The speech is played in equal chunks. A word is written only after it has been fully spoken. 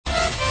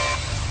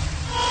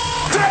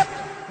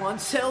1,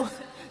 2.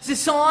 Is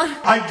this on?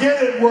 I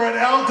get it, we're at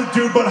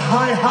altitude, but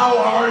hi, how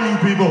are you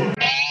people?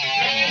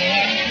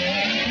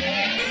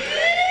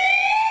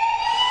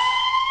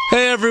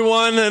 Hey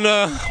everyone, and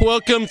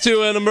welcome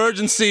to an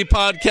emergency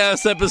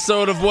podcast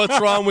episode of What's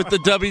Wrong with the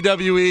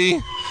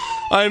WWE.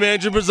 I'm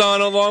Andrew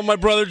Bizzano, along with my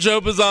brother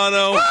Joe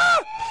Bizzano.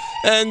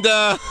 And,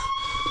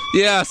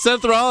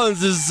 Seth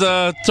Rollins is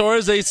tore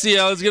his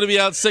ACL. He's going to be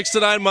out 6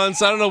 to 9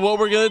 months. I don't know what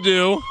we're going to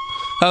do.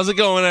 How's it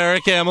going,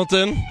 Eric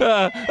Hamilton?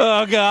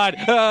 Oh, God.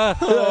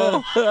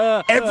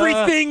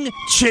 Everything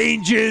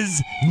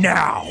changes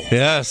now.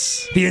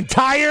 Yes. The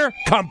entire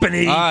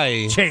company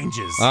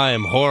changes. I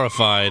am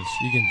horrified.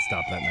 You can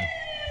stop that now.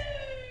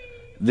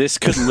 This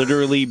could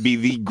literally be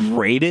the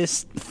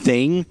greatest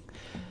thing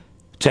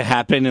to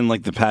happen in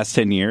like the past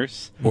 10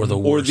 years. Or the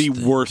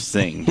worst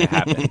thing to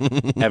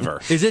happen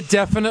ever. Is it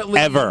definitely...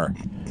 Ever.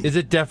 Is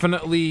it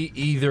definitely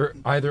either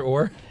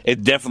or?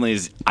 It definitely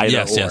is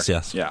either or.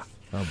 Yes. Yeah.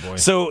 Oh, boy.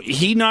 So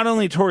he not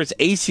only tore his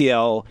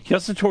ACL, he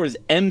also tore his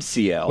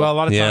MCL. Well, a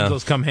lot of times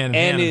those come hand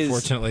in hand,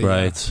 unfortunately.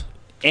 Right.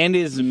 And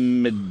his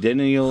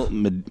medicinal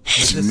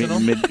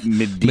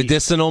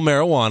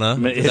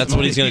marijuana. That's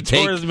what he's going to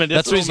take.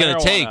 That's what he's going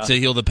to take to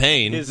heal the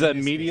pain. His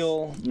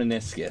medial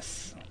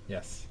meniscus.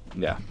 Yes.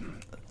 Yeah.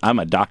 I'm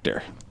a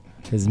doctor.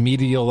 His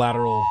medial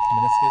lateral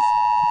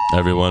meniscus.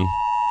 Everyone,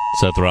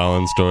 Seth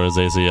Rollins tore his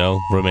ACL.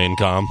 Remain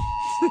calm.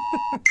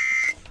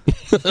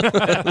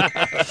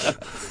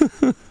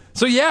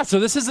 So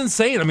this is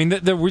insane. I mean,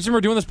 the reason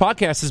we're doing this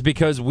podcast is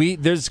because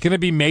there's going to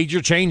be major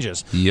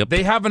changes. Yep.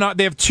 They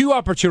have 2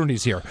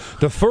 opportunities here.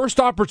 The first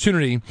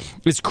opportunity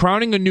is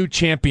crowning a new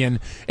champion,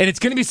 and it's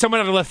going to be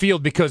someone out of left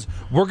field because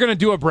we're going to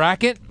do a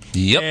bracket.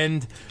 Yep.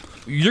 And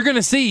you're going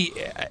to see,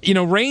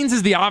 Reigns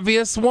is the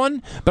obvious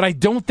one, but I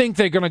don't think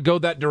they're going to go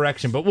that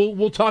direction. But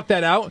we'll talk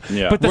that out.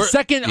 Yeah. But the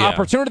second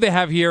opportunity they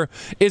have here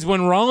is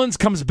when Rollins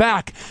comes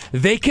back,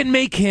 they can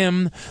make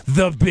him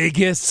the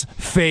biggest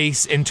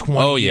face in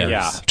 20 years.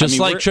 Yeah. Just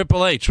like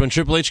Triple H. When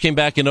Triple H came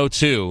back in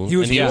 2002. He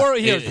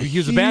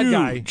was a bad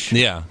guy.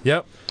 Yeah.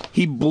 Yep.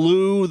 He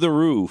blew the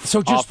roof.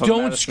 So just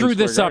don't screw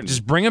this up.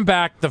 Just bring him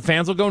back. The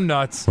fans will go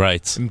nuts.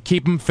 Right. And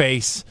keep him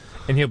face,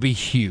 and he'll be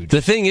huge.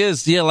 The thing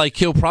is,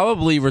 he'll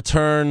probably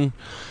return.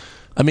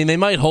 I mean, they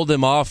might hold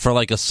him off for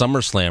like a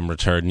SummerSlam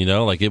return,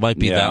 Like it might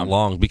be that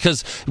long.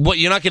 Because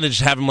you're not going to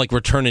just have him like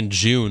return in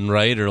June,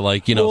 right? Or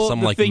like,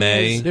 some like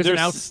May.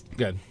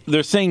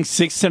 They're saying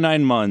 6 to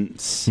 9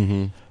 months.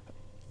 Mm-hmm.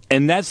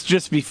 And that's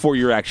just before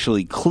you're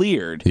actually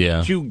cleared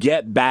to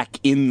get back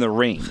in the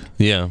ring.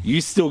 Yeah.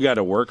 You still got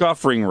to work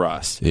off ring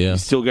rust. Yeah. You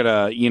still got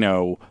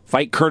to,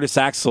 fight Curtis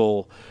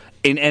Axel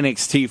in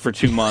NXT for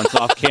 2 months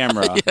off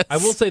camera. Yes. I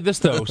will say this,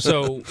 though.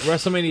 So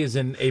WrestleMania is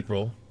in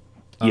April.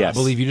 Yes. I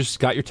believe you just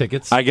got your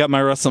tickets. I got my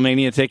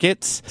WrestleMania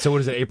tickets. So what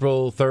is it,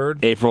 April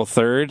 3rd? April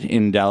 3rd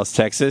in Dallas,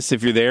 Texas.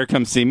 If you're there,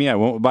 come see me. I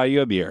won't buy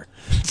you a beer.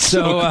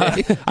 So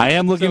I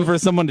am looking for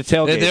someone to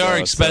tailgate. They are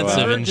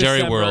expensive in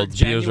Jerry World.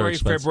 January,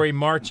 February,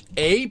 March,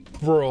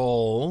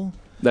 April.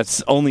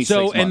 That's only 6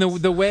 months. And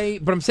the way,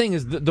 what I'm saying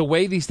is the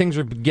way these things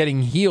are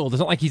getting healed, it's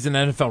not like he's an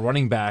NFL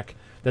running back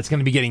that's going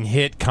to be getting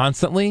hit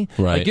constantly.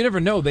 Right. Like, you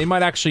never know. They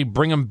might actually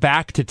bring him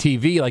back to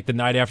TV like the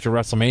night after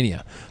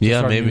WrestleMania.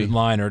 Maybe.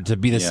 Line or to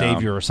be the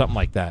savior or something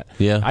like that.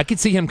 Yeah. I could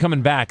see him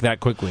coming back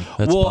that quickly.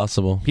 That's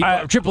possible.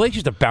 Triple H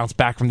used to bounce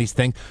back from these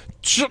things.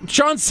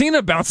 John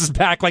Cena bounces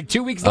back like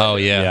 2 weeks later. Oh,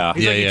 yeah.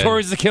 He tore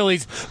his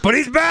Achilles, but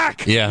he's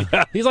back.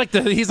 Yeah. He's like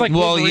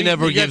well, he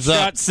never gives up.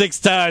 Shot 6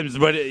 times,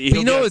 but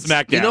he'll get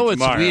SmackDown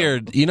tomorrow.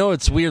 Weird.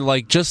 It's weird.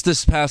 Like just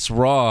this past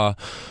Raw,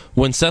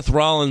 when Seth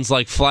Rollins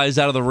like flies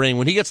out of the ring,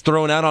 when he gets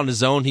thrown out on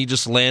his own, he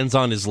just lands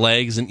on his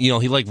legs, and he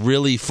like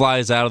really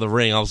flies out of the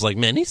ring. I was like,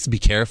 man, he needs to be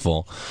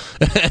careful.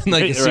 And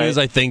like as soon as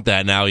I think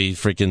that, now he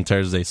freaking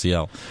tears his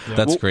ACL. Yeah.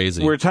 That's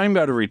crazy. We're talking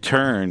about a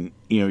return.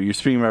 You're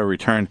speaking about a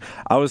return.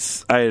 I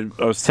was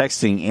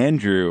texting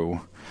Andrew,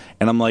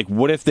 and I'm like,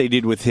 what if they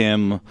did with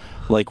him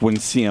like when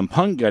CM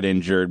Punk got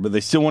injured, but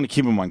they still want to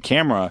keep him on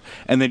camera,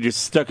 and they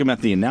just stuck him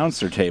at the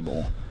announcer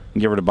table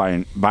and get rid of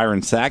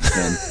Byron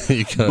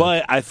Saxton.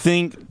 But I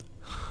think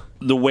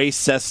the way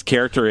Seth's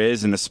character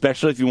is, and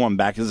especially if you want him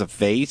back as a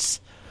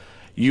face,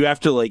 you have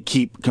to like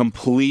keep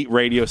complete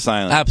radio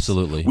silence.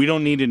 Absolutely. We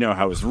don't need to know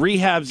how his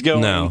rehab's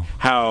going,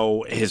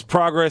 how his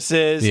progress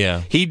is.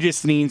 Yeah. He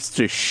just needs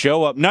to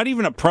show up. Not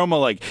even a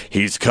promo like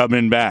he's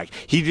coming back.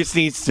 He just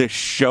needs to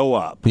show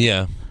up.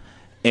 Yeah.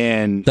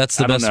 And that's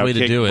the best way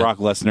to do it. Brock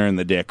Lesnar in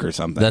the dick or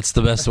something. That's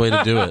the best way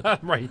to do it.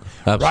 Right.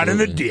 Absolutely. Right in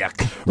the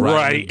dick.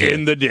 Right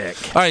in the dick.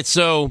 All right,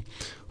 so,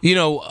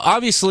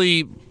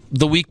 obviously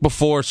the week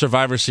before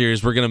Survivor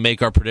Series, we're going to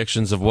make our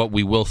predictions of what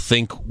we will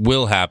think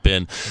will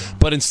happen.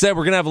 But instead,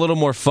 we're going to have a little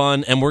more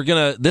fun, and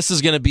this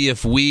is going to be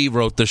if we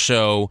wrote the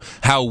show,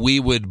 how we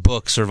would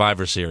book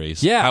Survivor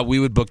Series. Yeah. How we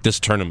would book this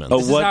tournament.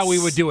 This is how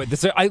we would do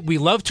it. We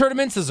love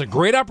tournaments. This is a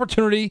great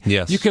opportunity.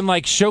 Yes. You can,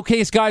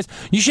 showcase guys.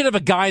 You should have a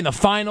guy in the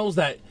finals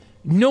that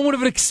no one would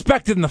have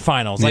expected in the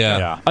finals. Like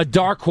a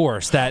dark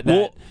horse that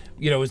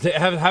is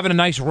having a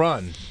nice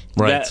run.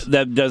 Right.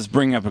 That does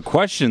bring up a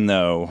question,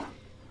 though.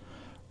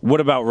 what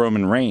about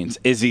Roman Reigns?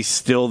 Is he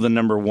still the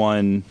number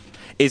one?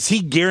 Is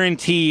he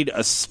guaranteed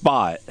a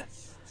spot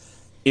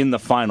in the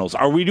finals?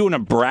 Are we doing a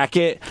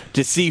bracket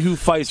to see who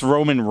fights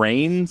Roman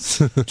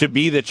Reigns to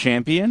be the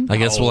champion? I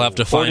guess we'll have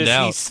to Or find does he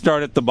out.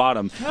 start at the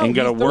bottom and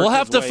got to work? We'll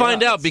have his to way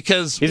find up? out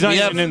because He's not we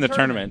even have. in the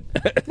tournament.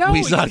 No,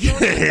 He's not.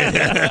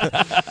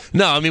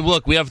 No, I mean,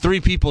 look, we have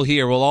 3 people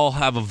here. We'll all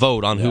have a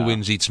vote on who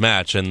wins each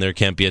match, and there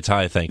can't be a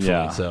tie, thankfully.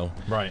 Yeah. So,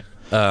 right.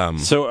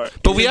 So,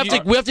 but we have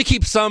to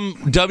keep some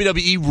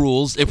WWE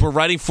rules. If we're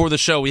writing for the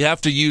show, we have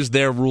to use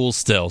their rules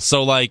still.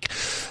 So, like,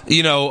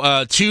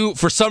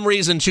 for some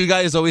reason, 2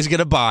 guys always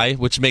get a bye,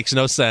 which makes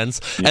no sense,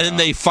 and then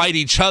they fight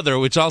each other,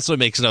 which also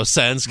makes no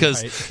sense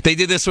because they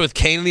did this with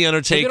Kane and the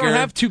Undertaker. They don't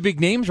have 2 big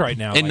names right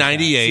now. in like that.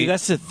 '98. See,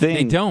 that's the thing.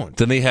 They don't.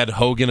 Then they had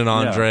Hogan and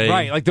Andre.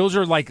 Right, like those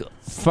are like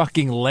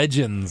fucking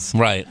legends.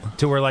 Right.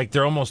 To where like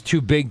they're almost too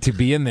big to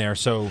be in there.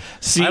 So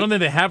See, I don't think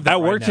they have that.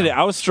 At work right today,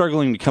 now. I was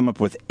struggling to come up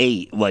with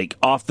 8, like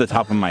off the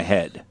top of my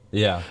head.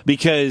 Yeah.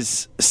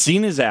 Because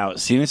Cena's out.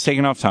 Cena's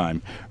taking off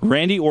time.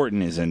 Randy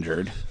Orton is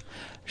injured.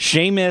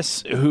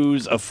 Sheamus,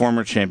 who's a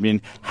former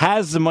champion,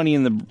 has the Money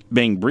in the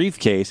Bank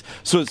briefcase,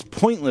 so it's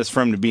pointless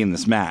for him to be in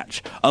this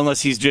match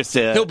unless he's just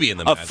He'll be in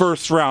the a match.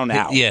 first round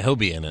out. Yeah, he'll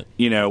be in it.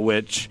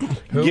 Which,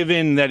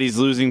 given that he's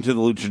losing to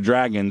the Lucha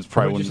Dragons,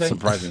 probably What'd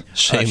wouldn't you say? surprise me.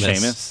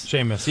 Sheamus.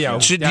 Sheamus, yeah.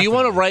 Do you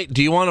want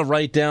to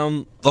write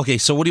down? Okay,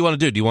 so what do you want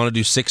to do? Do you want to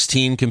do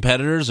 16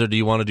 competitors, or do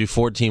you want to do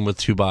 14 with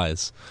 2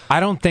 buys? I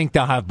don't think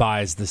they'll have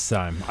buys this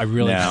time. I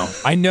really No.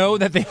 don't. I know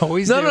that they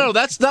always do. No,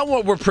 that's not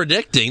what we're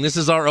predicting. This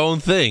is our own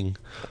thing.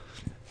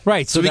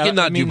 Right, So we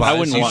cannot do buys. I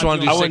wouldn't You want, just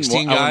wanna do I wouldn't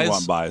 16 want- I wouldn't guys?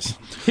 want buys.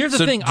 Here's the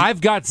So thing. I've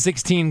got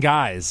 16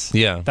 guys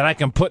Yeah. that I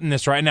can put in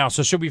this right now.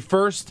 So should we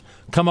first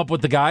come up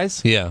with the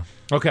guys? Yeah.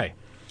 Okay.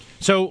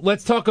 So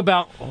let's talk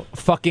about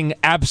fucking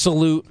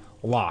absolute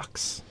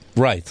locks.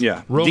 Right.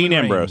 Yeah. Roman Dean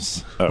Reigns.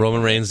 Ambrose. Oh.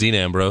 Roman Reigns, Dean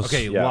Ambrose.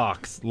 Okay, Yeah.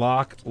 locks.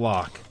 Lock.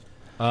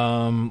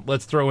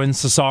 Let's throw in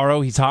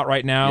Cesaro. He's hot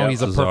right now. Yep.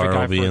 He's a Cesaro perfect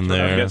guy will be for a in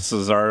tournament. there. I guess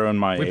Cesaro and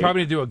my We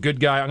probably need to do a good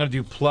guy. I'm going to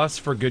do plus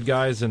for good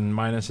guys and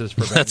minuses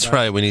for bad That's guys.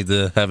 right. We need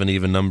to have an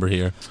even number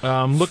here.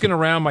 Looking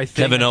around my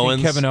thing, Kevin I think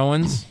Owens. Kevin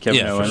Owens. Kevin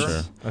Yeah, for Owens.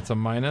 sure. That's a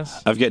minus.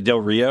 I've got Del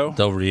Rio.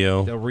 Del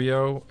Rio. Del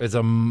Rio is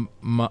a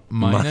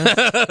minus.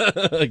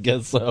 I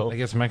guess so. I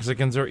guess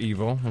Mexicans are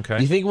evil. Okay.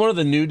 You think one of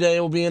the New Day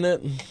will be in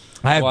it?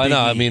 I have Well, I Big know.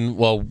 E. I mean,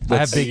 well, I have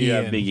let's- Big E.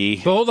 Yeah, in. Big E.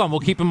 But hold on, we'll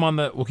keep him on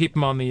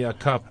the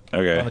cup.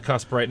 Okay. On the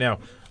cusp right now.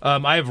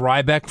 I have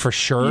Ryback for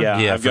sure. Yeah,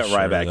 Yeah, I've for got sure.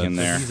 Ryback in That's-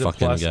 there. He's a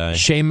fucking plus. guy.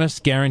 Sheamus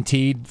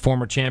guaranteed,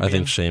 former champion. I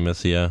think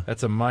Sheamus. Yeah.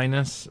 That's a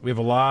minus. We have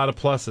a lot of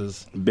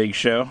pluses. Big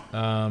Show.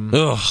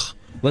 Ugh.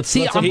 Let's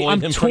See, let's I'm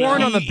avoid him for torn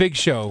now. on the Big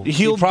Show.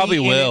 He'll probably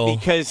be in it will.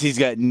 because he's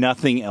got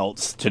nothing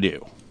else to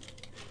do.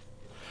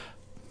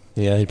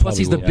 Yeah, he Plus, probably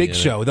he's the will Big get it.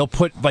 Show. They'll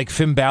put like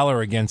Finn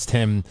Balor against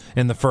him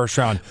in the first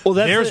round. Well,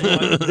 There's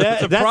one.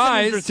 that's an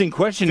Surprise, interesting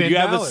question. Finn Do you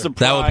have a Balor. surprise?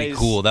 That would be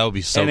cool. That would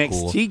be so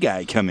NXT cool.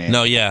 guy come in.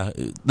 No, yeah,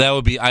 that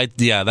would be.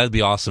 That'd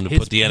be awesome to His-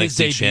 put the his NXT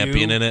debut.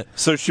 champion in it.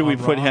 So should we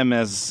On put Raw. him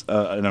as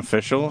an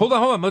official? Hold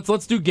on.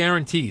 Let's do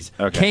guarantees.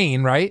 Okay.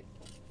 Kane, right?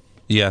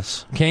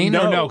 Yes. Kane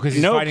or no? Because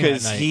he's fighting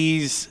that night.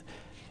 he's.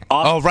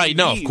 Off Oh right,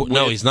 no, TV of course,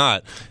 no, with- he's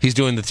not. He's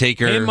doing the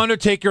Taker. Him,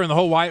 Undertaker, and the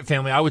whole Wyatt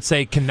family, I would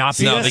say, cannot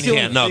be. no, that's they the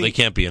only can't. No, thing. they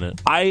can't be in it.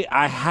 I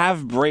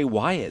have Bray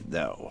Wyatt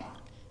though.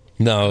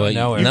 No,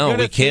 no, no,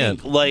 Gotta we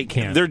can't. think, like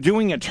Can't. they're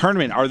doing a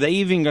tournament. Are they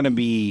even going to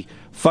be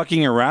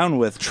fucking around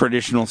with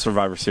traditional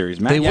Survivor Series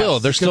They matches? will.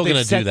 They're because still they've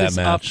going to set do that this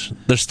match.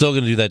 They're still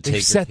going to do that. They've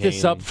Taker set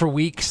this Kane. up for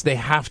weeks. They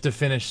have to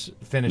finish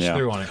Yeah.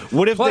 through on it.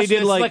 What if Plus, they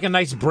did it's like- a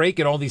nice break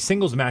in all these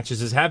singles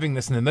matches? Is having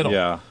this in the middle.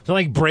 Yeah. So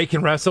like break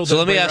and wrestle. So then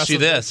let me Bray ask you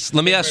wrestles, this. then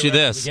Let me Bray ask you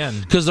wrestles this. again.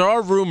 Because there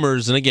are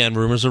rumors, and again,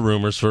 rumors are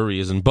rumors for a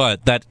reason,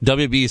 but that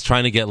WB is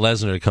trying to get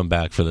Lesnar to come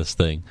back for this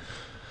thing.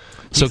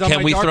 So He's on can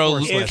my we Dark throw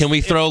Horse list. can we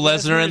If throw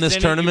Lesnar in Lesnar's this it,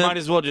 tournament? You might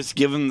as well just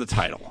give him the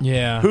title.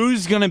 Yeah.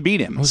 Who's going to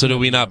beat him? So do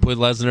we not put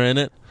Lesnar in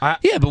it? I-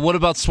 But what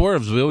about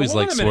swerves? We always Well,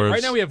 wait like a minute. swerves.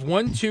 Right now we have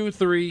 1, 2,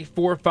 3,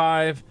 4,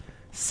 5,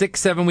 6,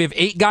 7. We have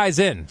 8 guys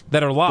in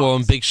that are locked. well,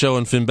 and Big Show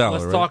and Finn Balor.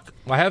 Let's right? talk.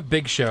 I have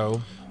Big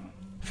Show,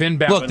 Finn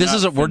Balor. Look, this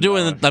is we're Finn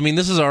doing. Balor. I mean,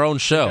 this is our own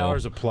show.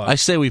 Balor's a plus. I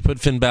say we put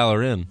Finn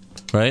Balor in,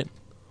 right?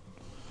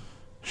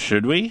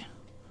 Should we?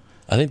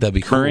 I think that'd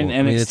be Current cool.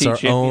 I mean, NXT it's our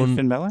champion own.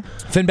 Finn Balor?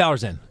 Finn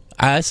Balor's in.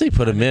 I say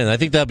put him in. I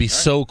think that'd be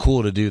so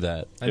cool to do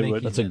that. I think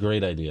would. That's a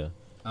great idea.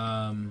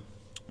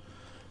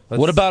 Let's-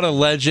 What about a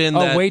legend?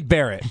 Oh, that, Wade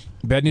Barrett.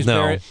 Bad News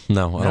No, Barrett.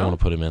 no, I don't No? want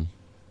to put him in.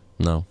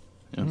 No.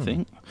 You don't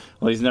think?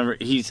 Well, he's never.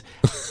 He's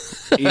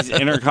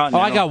intercontinental.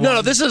 Oh, I got one.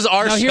 No, this is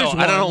our No, here's show.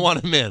 I don't one.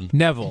 want him in.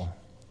 Neville.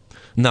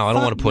 No, I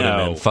don't want to put him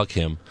no. in. Fuck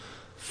him.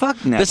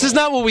 Fuck no. This is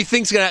not what we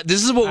think's gonna.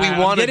 This is what we I'm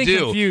want to getting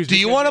do. confused Do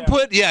you because- want to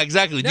put? Yeah,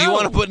 exactly. Do you No.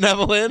 want to put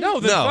Neville in? No,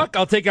 then fuck.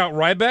 I'll take out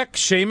Ryback,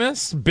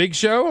 Sheamus, Big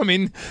Show. I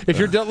mean, if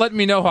you're letting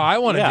me know how I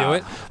want to Yeah. do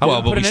it, I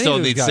Well, wouldn't but put we in any still of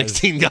those need guys.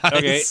 16 guys.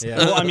 Okay. Yeah.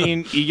 Well, I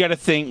mean, you got to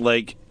think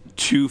like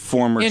 2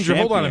 former Andrew,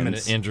 champions. hold on a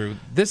minute, Andrew.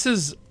 This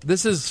is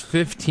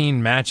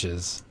 15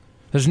 matches.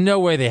 There's no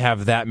way they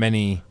have that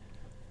many.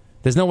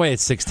 There's no way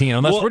it's 16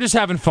 unless Well, we're just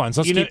having fun.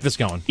 So let's you know- keep this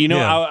going. You know,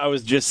 Yeah. I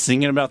was just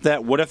thinking about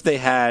that. What if they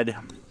had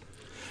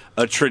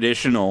a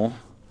traditional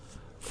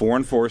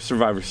 4-on-4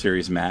 Survivor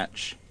Series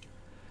match,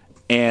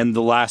 and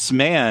the last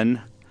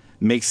man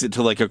makes it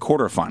to like a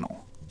quarterfinal.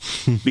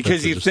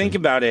 Because you think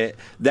about it,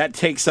 that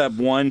takes up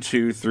 1,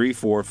 2, 3,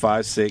 4,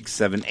 5, 6,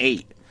 7,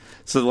 8.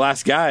 So the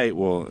last guy,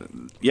 no,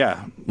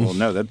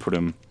 that'd put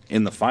him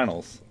in the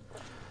finals.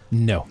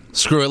 No.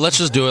 Screw it. Let's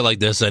just do it like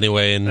this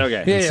anyway and,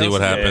 Okay. and see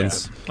what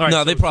happens.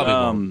 No, they probably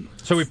won't.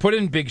 So we put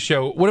in Big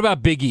Show. What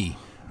about Big E?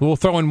 We'll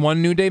throw in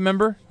one New Day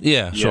member?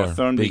 Yeah, sure.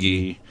 throw in Big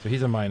E. So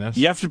he's a minus.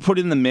 You have to put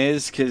in the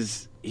Miz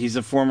because he's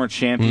a former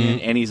champion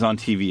and he's on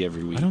TV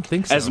every week. I don't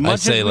think so. As much I'd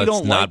say as we let's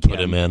don't not like put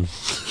him in.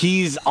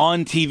 He's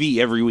on TV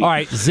every week. All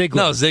right, Ziggler.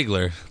 No,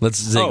 Ziggler.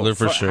 Let's Ziggler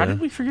for sure. How did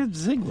we forget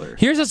Ziggler?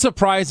 Here's a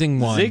surprising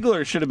one.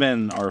 Ziggler should have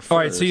been our first. All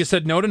right, so you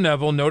said no to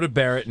Neville, no to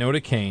Barrett, no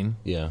to Kane.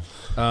 Yeah.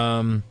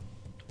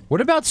 What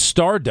about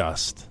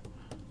Stardust?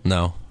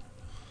 No.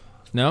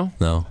 No?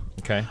 No.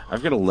 Okay.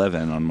 I've got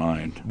 11 on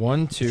mine.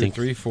 1, 2, think-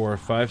 3, 4,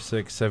 5,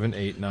 6, 7,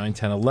 8, 9,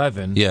 10,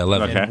 11. Yeah,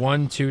 11. Okay. And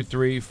 1, 2,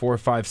 3, 4,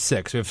 5,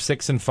 6. We have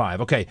 6 and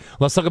 5. Okay,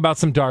 let's talk about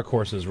some dark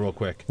horses real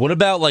quick. What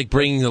about like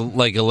bringing a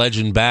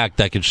legend back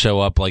that could show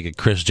up like a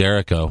Chris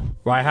Jericho?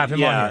 Well, I have him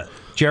Yeah. on here.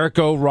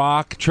 Jericho,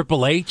 Rock,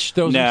 Triple H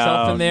throws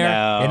himself in there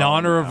no, in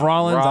honor of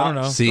Rollins. I don't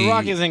know. See- The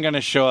Rock isn't going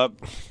to show up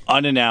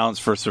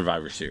unannounced for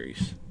Survivor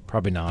Series.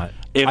 Probably not.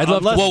 I'd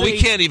love Well, to we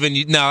can't even.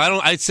 No, I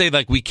don't. I'd say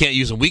like we can't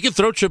use him. We could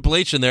throw Triple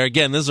H in there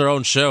again. This is our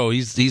own show.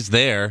 He's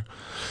there.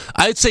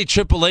 I'd say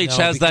Triple H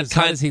has that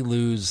How kind. does he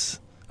lose?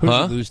 Who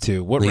Huh? does he lose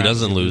to? What He round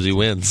doesn't does lose. He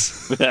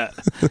wins. Yeah,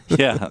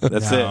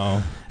 that's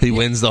No. He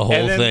wins the whole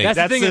And then thing. That's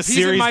the thing. the If he's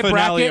in series my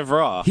finale bracket, of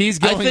Raw.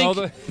 He's I going all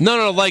think the.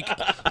 no. Like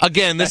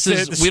again, this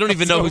That's is it. we don't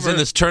even know who's in Over.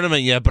 this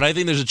tournament yet. But I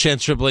think there's a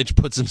chance Triple H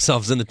puts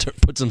himself in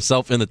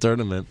the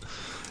tournament.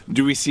 it.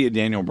 Do we see a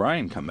Daniel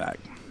Bryan come back?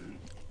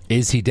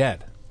 Is he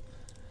dead?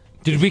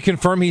 Did we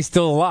confirm he's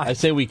still alive? I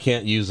say we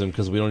can't use him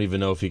because we don't even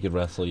know if he could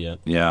wrestle yet.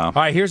 Yeah. All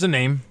right, here's a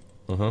name.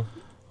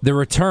 The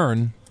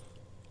return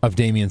of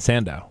Damian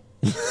Sandow.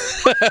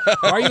 Why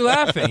are you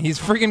laughing? He's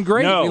freaking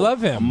great. No, We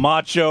love him.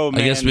 Macho Man.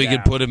 I guess we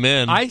could put him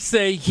in. I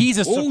say he's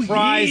a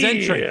surprise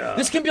entrant.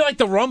 This can be like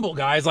the Rumble,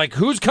 guys. Like,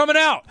 who's coming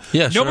out?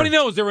 Yeah, sure. Nobody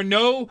knows. There were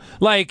no,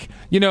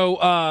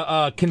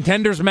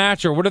 contenders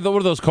match or what are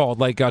those called?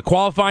 Like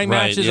qualifying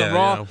Right, matches yeah, or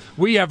Raw. yeah.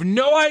 We have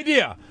no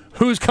idea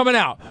who's coming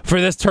out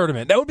for this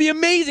tournament. That would be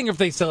amazing if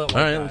they sell it like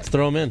All right, that. let's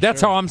throw him in. That's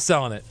sure. how I'm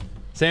selling it.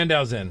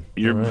 Sandow's in.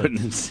 You're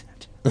putting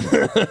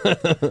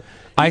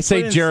I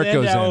say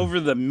Jericho's in. Sandow over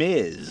the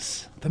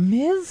Miz. The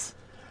Miz?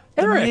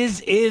 The Eric.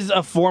 Miz is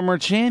a former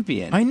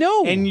champion. I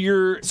know. And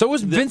you're So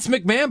was Vince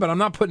McMahon, but I'm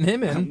not putting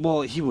him in.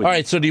 well, he would. All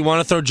right, so do you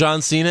want to throw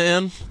John Cena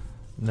in?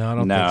 No, I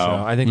don't No. think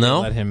so. I think No?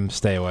 we'll let him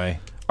stay away.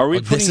 Are we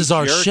This putting is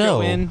our Jericho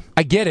show. in?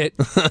 I get it.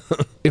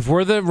 If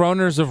we're the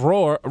runners of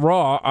Raw,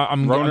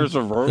 I'm Runners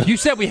of Raw? You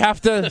said we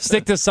have to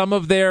stick to some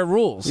of their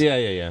rules.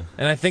 Yeah.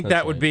 And I think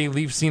that would be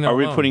leave Cena Are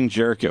we alone. putting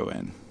Jericho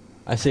in?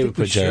 I say we think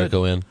we put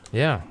Jericho in.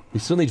 Yeah. We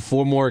still need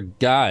 4 more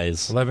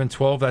guys. 11,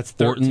 12, that's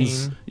 13.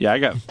 Orton's. Yeah, I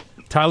got.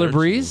 Tyler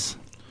Breeze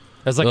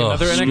as like Ugh,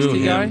 another screw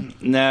NXT guy. him.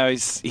 No, he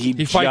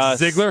He fights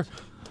just, Ziggler.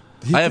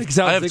 He I takes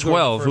out have Ziggler in the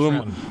 12. first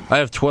round. I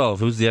have 12.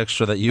 Who's the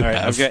extra that you All right,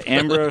 have? I've got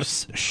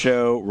Ambrose,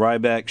 Show,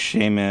 Ryback,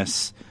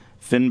 Sheamus,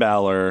 Finn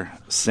Balor,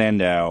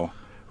 Sandow,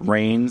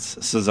 Reigns,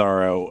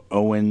 Cesaro,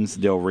 Owens,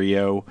 Del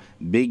Rio,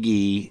 Big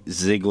E,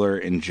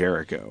 Ziggler, and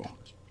Jericho.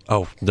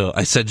 Oh, no,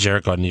 I said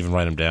Jericho. I didn't even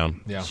write him down.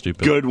 Yeah.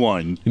 Stupid. Good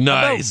one.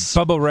 Nice.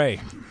 Bubba Ray.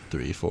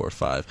 3, 4,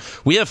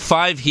 5. We have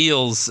 5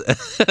 heels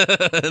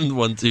and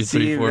 1, 2, 3,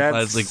 See, 4, 5,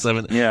 that's- 6,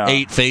 7, yeah.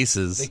 8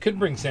 faces. They could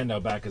bring Sandow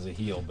back as a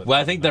heel, but Well,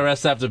 I think the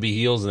rest have to be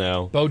heels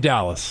now. Bo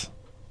Dallas.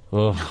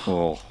 Ugh.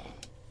 Oh.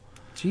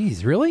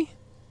 Jeez, really?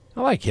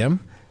 I like him.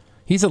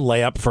 He's a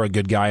layup for a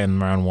good guy in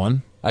round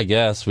 1. I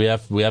guess we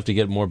have to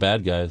get more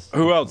bad guys.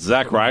 Who else?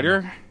 Zack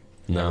Ryder?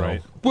 No,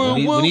 right.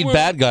 we need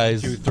bad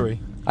guys. 2, 3.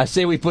 I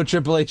say we put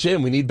Triple H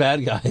in. We need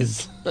bad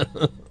guys.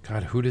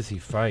 God, who does he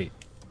fight?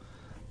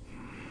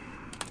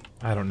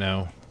 I don't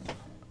know.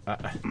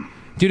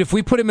 Dude, if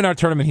we put him in our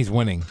tournament, he's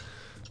winning.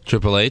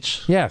 Triple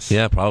H? Yes.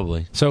 Yeah,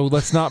 probably. So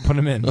let's not put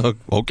him in.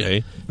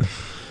 Okay.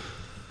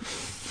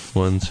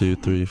 1, 2,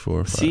 3,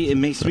 4, 5. See, it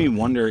makes me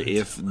wonder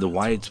if the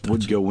Wyatts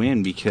would go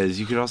in because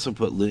you could also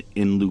put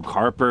in Luke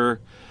Harper.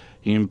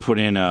 You can put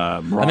in I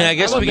mean, I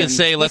guess we can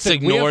say let's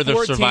Listen, we ignore have the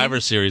 14. Survivor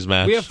Series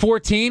match. We have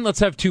 14. Let's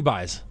have 2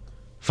 buys.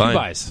 Fine. 2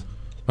 buys.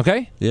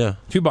 Okay? Yeah.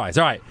 2 buys.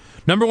 All right.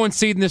 Number 1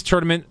 seed in this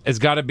tournament has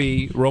got to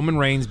be Roman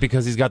Reigns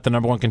because he's got the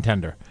number 1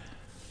 contender.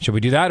 Should we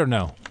do that or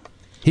no?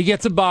 He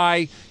gets a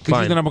bye because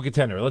Fine. he's the number 1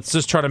 contender. Let's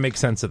just try to make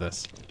sense of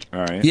this.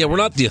 All right. Yeah, we're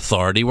not the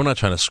authority. We're not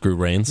trying to screw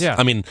Reigns. Yeah.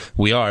 I mean,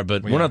 we are,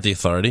 but we're are. not the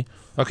authority.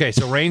 Okay,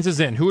 so Reigns is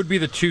in. Who would be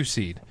the 2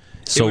 seed?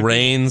 So would be-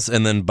 Reigns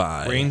and then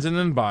bye. Reigns and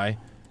then bye.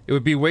 It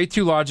would be way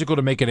too logical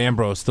to make it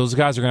Ambrose. Those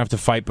guys are going to have to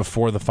fight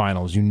before the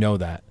finals. You know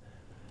that.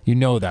 You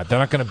know that. They're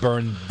not going to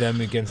burn them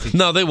against each other.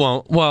 No, they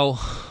won't. Well,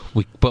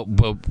 but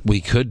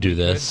we could do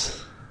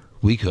this.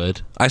 We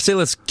could. I say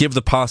let's give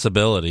the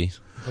possibility.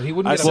 But he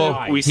wouldn't get a Well,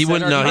 bye. we He said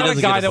wouldn't. No, our- he He's not a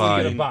doesn't guy get a that would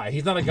bye. get a bye.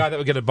 He's not a guy that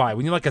would get a bye.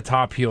 We need like a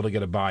top heel to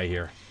get a bye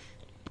here.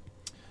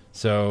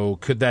 So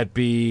could that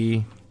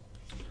be?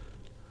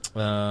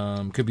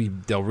 Could be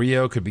Del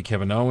Rio. Could be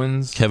Kevin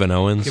Owens. Kevin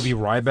Owens. Could be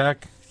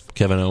Ryback.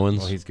 Kevin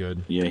Owens. Oh, he's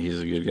good. Yeah, he's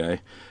a good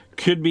guy.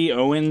 Could be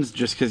Owens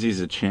just because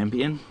he's a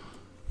champion.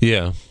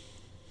 Yeah.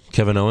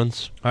 Kevin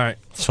Owens. All right.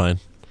 It's fine.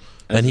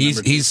 As And the he's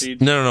number 2 he's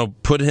seed? no.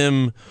 Put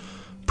him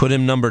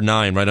number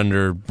 9 right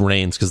under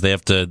Reigns because they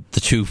have to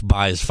the two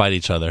buys fight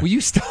each other. Will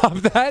you stop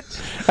that?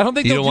 I don't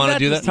think You they'll don't want to that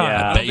do this that? time.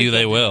 Yeah. I bet you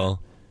they will.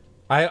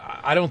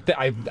 I don't think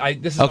I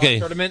this is Okay. a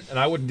tournament and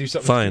I wouldn't do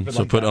something Fine. stupid So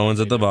like put that.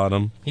 Owens at the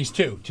bottom. He's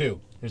 2.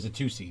 There's a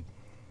 2 seed.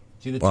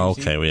 See the 2 Well,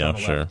 seed? okay, yeah, On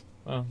the sure. left.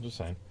 Oh, just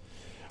saying.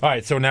 All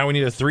right, so now we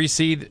need a 3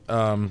 seed,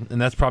 and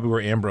that's probably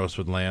where Ambrose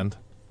would land,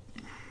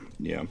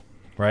 Yeah.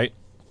 right?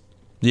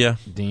 Yeah.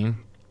 Dean.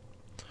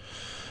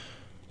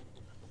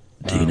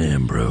 Dean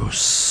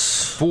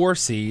Ambrose. 4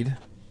 seed.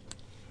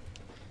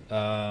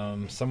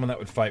 Someone that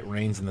would fight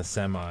Reigns in the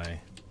semi.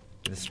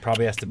 This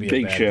probably has to be a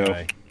Big bad Show.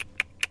 guy.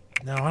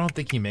 No, I don't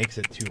think he makes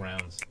it 2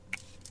 rounds.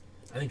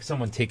 I think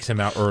someone takes him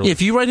out early. Yeah,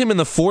 if you write him in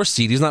the 4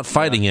 seed, he's not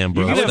fighting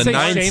Ambrose. You could The say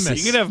 9 Sheamus. seed.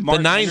 You could have The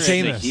Mark 9 Henry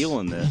seed. as a heel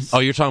in this. Oh,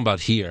 you're talking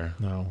about here.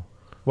 No.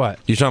 What?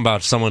 You're talking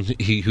about someone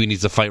who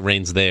needs to fight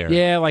Reigns there.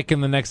 Yeah, like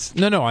in the next.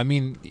 No. I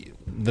mean,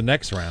 the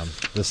next round,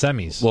 the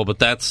semis. Well, but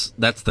that's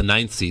the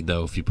 9th seed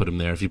though. If you put him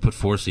there, if you put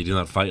 4 seed, you're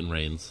not fighting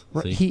Reigns.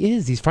 See? He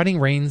is. He's fighting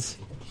Reigns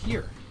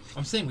here.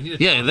 I'm saying we need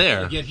a Yeah,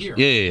 there. to get here.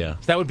 Yeah.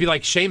 That would be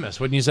like Sheamus,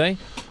 wouldn't you say?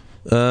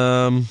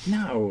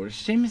 No,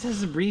 Sheamus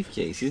has a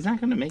briefcase. He's not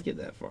going to make it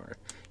that far.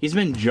 He's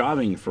been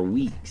jobbing for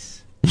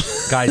weeks.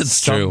 Guys, It's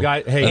some true. guy.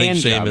 I Hey, think and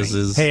Sheamus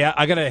jobbing. is. hey,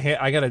 I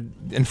gotta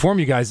inform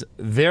you guys.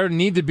 There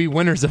need to be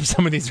winners of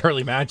some of these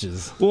early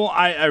matches. Well,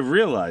 I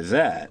realize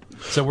that.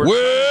 So we're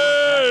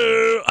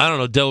Whoa! I don't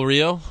know. Del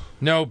Rio.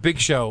 no Big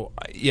Show.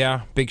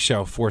 Yeah, Big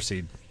Show, 4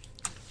 seed.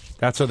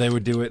 That's how they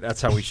would do it.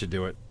 That's how we should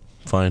do it.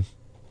 Fine.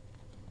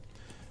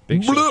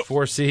 Big Show, Bloop.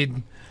 4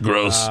 seed.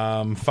 Gross.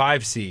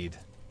 5 seed.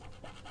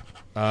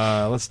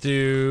 Let's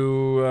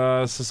do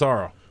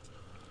Cesaro.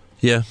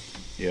 Yeah.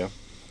 Yeah.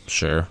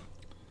 Sure.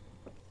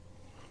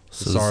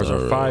 Cesaro's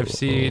our 5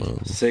 seed.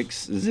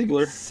 6,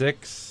 Ziggler.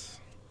 6.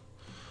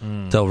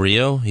 Del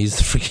Rio. He's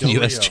the freaking Del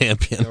U.S. Rio.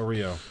 champion. Del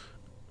Rio.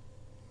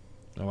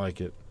 I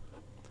like it.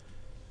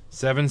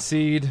 7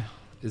 seed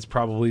is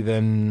probably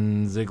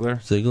then Ziggler.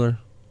 Ziggler.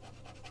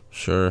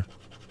 Sure.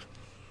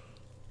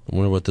 I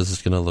wonder what this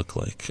is going to look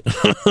like.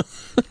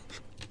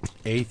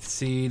 8th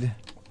seed.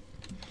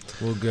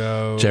 We'll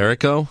go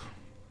Jericho.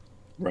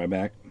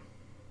 Ryback.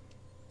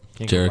 Can't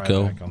go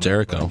Jericho. Ryback on the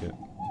Jericho. bracket.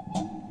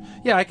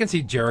 Yeah, I can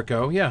see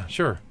Jericho. Yeah,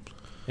 sure.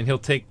 And he'll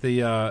take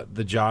the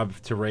job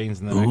to Reigns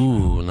in the next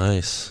round. Ooh,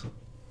 nice.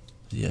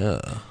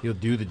 Yeah. He'll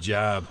do the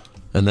job.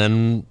 And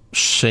then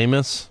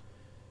Sheamus.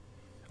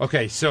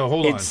 Okay, so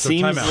hold on. It So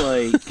seems time out.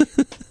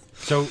 like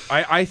So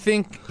I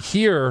think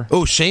here.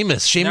 Oh,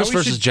 Sheamus. Sheamus we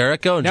versus should-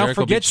 Jericho. And Now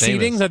Jericho forget beat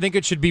Sheamus. seedings. I think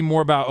it should be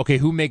more about okay,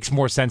 who makes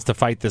more sense to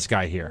fight this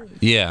guy here.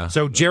 Yeah.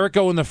 So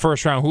Jericho in the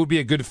first round. Who would be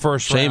a good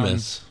first round?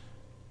 Sheamus.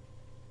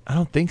 I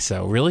don't think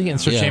so. Really? And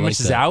so Yeah, I Sheamus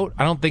like is that. out.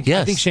 I don't think. I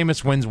Yes. think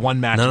Sheamus wins one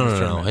match. No, in no, this no,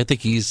 no. tournament. I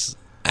think he's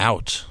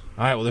out.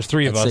 All right. Well, there's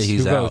 3 of I'd us. say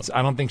he's Who out. votes?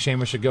 I don't think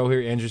Sheamus should go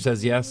here. Andrew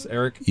says yes.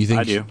 Eric, You think?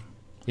 I do.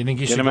 you think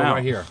he should him go out.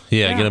 right here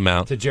Yeah, get him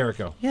out. to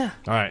Jericho? Yeah.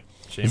 All right.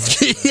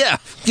 Sheamus. Yeah,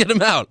 get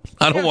him out.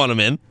 I don't want him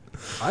in.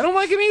 I don't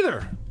like him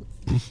either.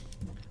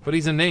 But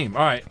he's a name.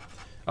 All right.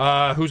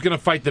 Who's going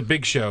to fight the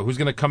Big Show? Who's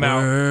going to come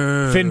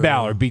out? Finn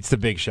Balor beats the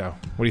Big Show.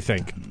 What do you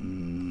think?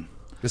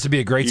 This would be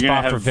a great You're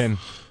gonna spot for have-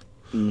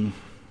 Finn.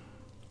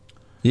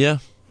 Yeah.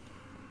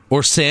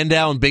 Or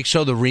Sandow and Big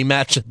Show, the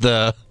rematch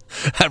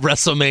at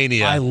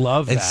WrestleMania. I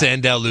love And that.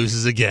 Sandow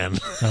loses again.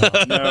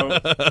 No.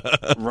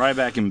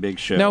 Ryback and Big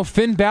Show. No,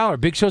 Finn Balor.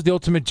 Big Show's the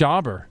ultimate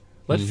jobber.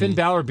 Let Mm-hmm. Finn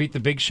Balor beat the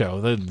Big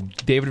Show. The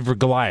David for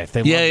Goliath.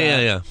 They yeah, love yeah,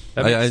 that. yeah.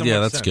 That makes so Yeah,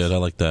 much that's sense. good. I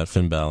like that.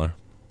 Finn Balor.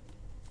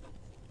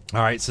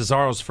 All right,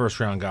 Cesaro's first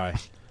round guy.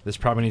 This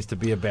probably needs to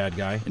be a bad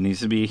guy. It needs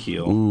to be a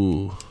heel.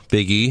 Ooh.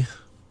 Big E.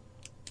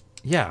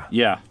 Yeah.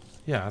 Yeah,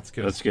 Yeah, that's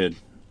good. that's good.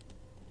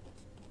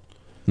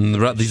 And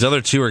these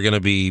other two are going to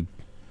be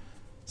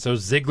So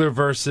Ziggler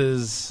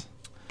versus.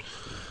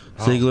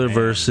 Ziggler man.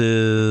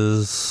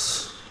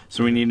 versus.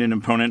 So we need an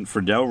opponent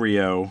for Del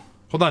Rio.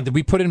 Hold on. Did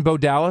we put in Bo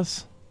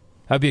Dallas?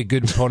 That'd be a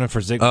good opponent for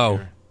Ziggler. Oh,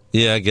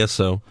 yeah, I guess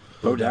so.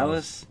 Bo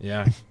Dallas?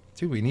 Yeah.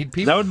 Dude, we need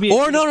people. That would be.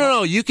 Or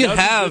no. You could That would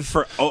be have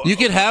good for- you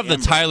could have the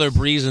Ambrose. Tyler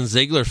Breeze and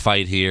Ziggler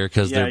fight here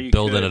because Yeah, they're you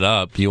building could. it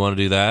up. You want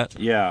to do that?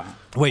 Yeah,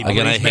 Wait,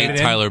 Again, I Breeze made hate it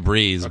in? Tyler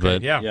Breeze, Okay,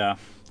 but yeah. yeah.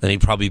 then he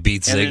probably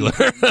beats And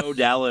Ziggler. then Bo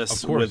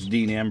Dallas Of course. with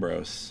Dean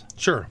Ambrose.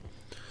 Sure.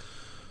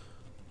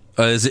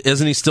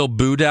 Isn't he still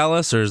Boo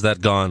Dallas, or is that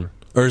gone?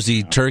 Or is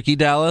he Turkey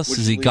Dallas? Which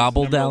Is he leaves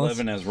Gobble number Dallas?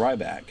 11 as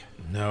Ryback.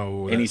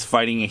 No. And he's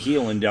fighting a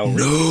heel in Del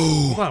Rio.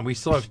 Hold on. We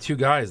still have 2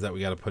 guys that we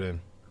got to put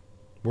in.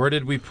 Where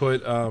did we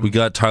put We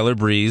got Tyler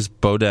Breeze,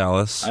 Bo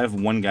Dallas. I have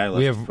one guy left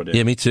We to have- put in.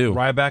 Yeah, me too.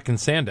 Ryback and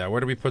Sandow? Where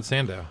did we put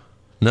Sandow?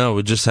 No,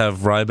 we just have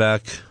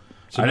Ryback.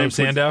 So no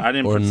Sandow? I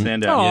didn't put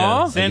Sandow. Aw. Yeah,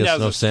 I guess Sandow's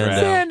no a stretch.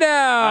 Sandow. Sandow!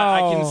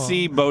 I can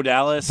see Bo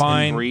Dallas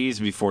Fine. and Breeze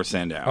before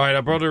Sandow. All right,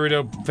 Alberto Del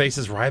Rio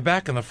faces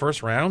Ryback in the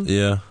first round?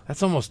 Yeah.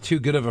 That's almost too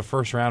good of a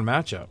first-round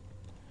matchup.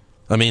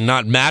 I mean,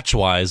 not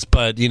match-wise,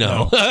 but,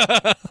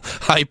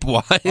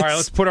 hype-wise. All right,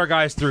 let's put our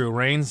guys through.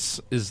 Reigns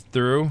is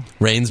through.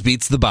 Reigns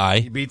beats the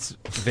bye. He beats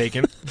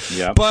Vacant.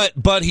 Yep.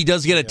 But he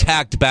does get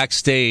attacked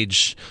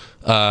backstage,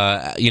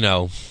 Yeah.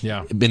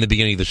 in the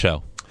beginning of the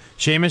show.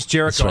 Sheamus,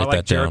 Jericho. Let's I write like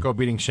that down. Jericho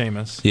beating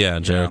Sheamus. Yeah,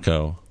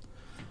 Jericho.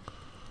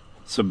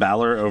 So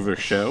Balor over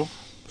Show.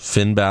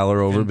 Finn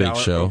Balor over Finn Big Balor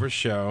Show. Over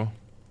Show.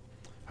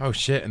 Oh,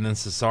 shit, and then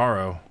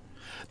Cesaro.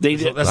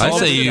 That's I all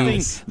say the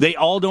you- thing. They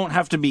all don't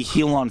have to be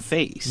heel on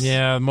face.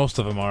 Yeah, most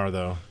of them are,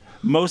 though.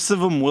 Most of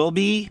them will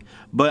be,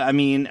 but I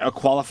mean, a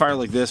qualifier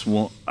like this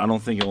won't. I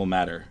don't think it will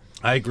matter.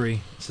 I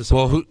agree.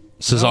 Well, who?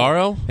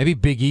 Cesaro? Maybe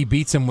Big E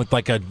beats him with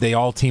they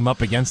all team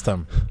up against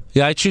him.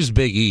 Yeah, I choose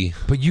Big E.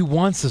 But you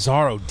want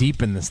Cesaro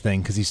deep in this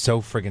thing because he's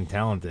so friggin'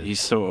 talented. He's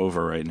so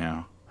over right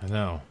now. I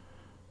know.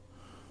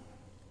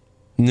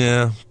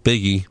 Yeah,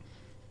 Big E.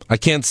 I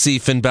can't see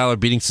Finn Balor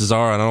beating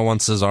Cesaro, and I don't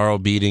want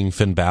Cesaro beating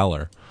Finn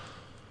Balor.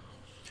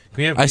 Can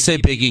we have I say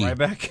Big E. Right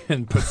back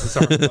and put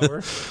Cesaro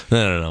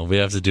lower. No. We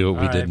have to do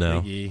what we did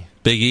now. Big E.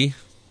 Big E?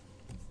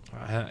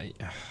 Uh,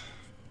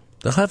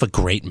 They'll have a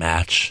great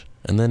match,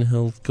 and then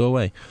he'll go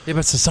away. Yeah,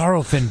 but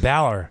Cesaro, Finn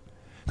Balor.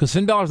 Because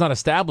Finn Balor's not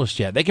established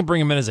yet. They can bring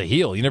him in as a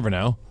heel. You never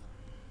know.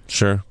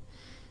 Sure.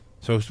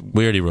 So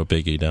We already wrote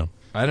Big E down.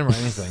 I didn't write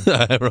anything.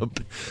 I wrote,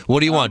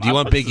 what do you want? Do you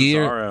want Big E?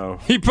 Or?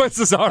 Cesaro. He puts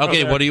Cesaro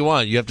Okay, there. what do you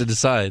want? You have to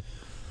decide.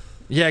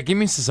 Yeah, give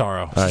me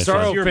Cesaro. right,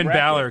 Cesaro, fine. Your Finn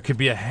bracket. Balor could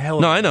be a hell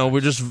of No, a I know.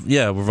 match.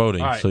 We're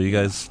voting. All right. So you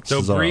guys.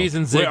 So Cesaro. Breeze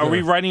and Wait, Ziggler. are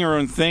we writing our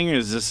own thing, or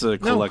is this a No,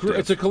 collective?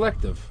 it's a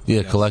collective.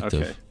 Yeah,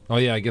 collective. Okay. Oh,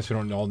 yeah, I guess we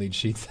don't all need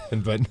sheets,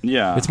 but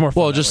Yeah. it's more fun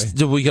Well, that just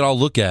way. we can all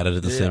look at it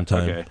at the same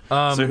time. Okay.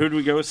 So who do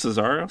we go with?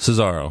 Cesaro?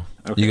 Cesaro.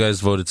 Okay. You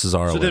guys voted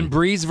Cesaro. So then in.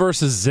 Breeze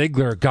versus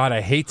Ziggler. God, I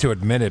hate to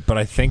admit it, but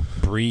I think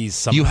Breeze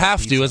somehow You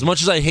have beats to. him. As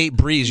much as I hate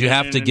Breeze, you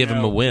have to give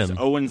him a win.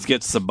 Owens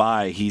gets the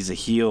bye. He's a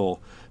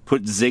heel.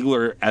 Put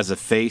Ziggler as a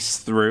face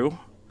through.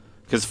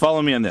 Because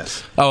follow me on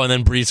this. Oh, and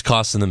then Breeze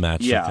costs in the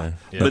match. Yeah.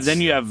 Okay. But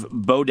then you have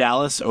Bo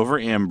Dallas over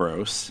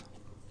Ambrose.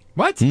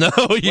 What? No,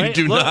 you Wait,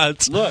 do look,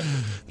 not. Look.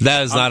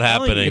 That is not I'm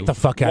telling happening. you. Get the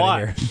fuck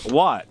out of here.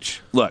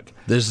 Watch. Look.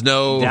 There's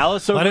no.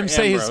 Dallas over Let him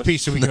say his Ambrose.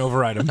 speech so we can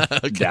override him.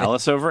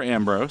 Dallas over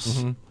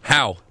Ambrose.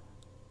 How?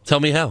 Tell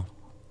me how.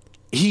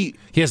 He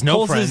has no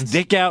pulls friends. his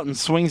dick out and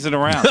swings it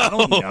around. I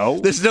don't know.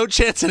 There's no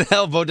chance in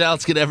hell Bo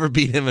Dallas could ever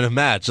beat him in a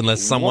match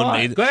unless someone What?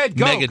 made Go ahead,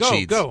 go, mega go,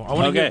 cheats. go. I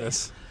want to Okay. hear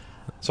this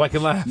so I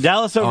can laugh.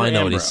 Dallas over Oh, I know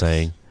what Ambrose. he's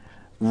saying.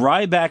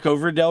 Ryback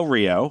over Del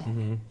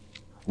Rio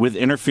with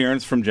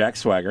interference from Jack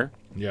Swagger,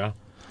 Yeah,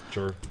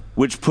 sure.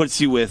 which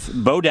puts you with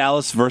Bo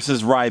Dallas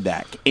versus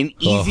Ryback. An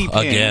easy pin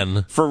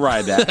again. for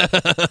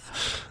Ryback.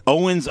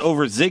 Owens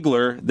over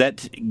Ziggler.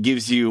 That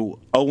gives you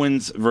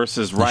Owens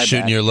versus Ryback.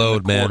 shooting your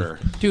load, in the man. quarter.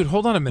 Dude,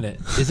 hold on a minute.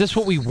 Is this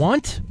what we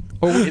want,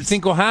 or what you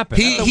think will happen?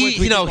 That's what we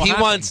think will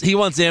happen. He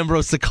wants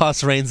Ambrose to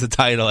cost Reigns the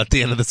title at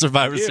the end of the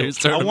Survivor Series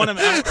I tournament. want him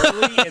out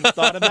early and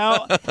thought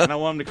about, and I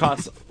want him to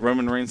cost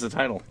Roman Reigns the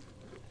title.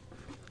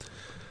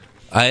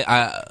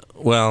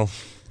 Well,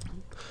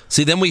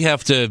 see, then we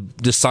have to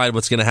decide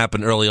what's going to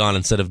happen early on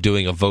instead of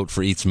doing a vote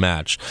for each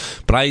match.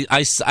 But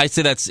I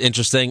say that's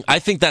interesting. I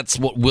think that's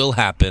what will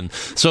happen.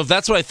 So if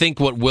that's what I think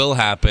what will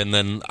happen,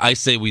 then I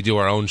say we do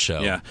our own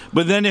show. Yeah,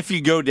 but then if you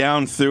go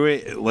down through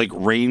it, like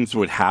Reigns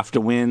would have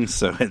to win,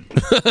 so it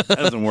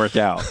doesn't work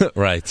out.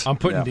 Right. I'm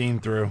putting Yeah. Dean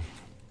through.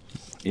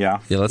 Yeah,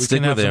 Yeah, let's We stick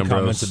can have with some Ambrose.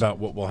 comments about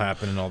what will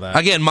happen and all that.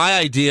 Again, my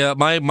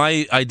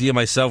idea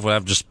myself would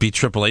have just be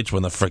Triple H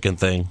win the frickin'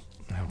 thing.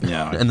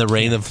 yeah. And the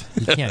reign of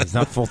He can't. He's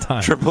not full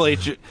time. Triple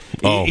H.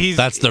 that's he always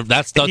does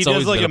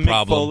like been a a Mick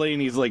problem. Foley,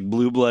 and he's like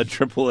blue blood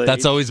Triple H.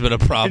 That's always been a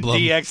problem.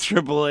 DX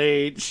Triple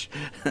H,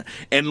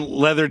 and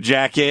leather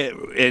jacket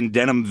and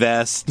denim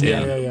vest. Yeah,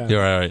 and, yeah, yeah.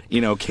 You're right.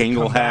 You know,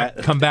 Kangol hat.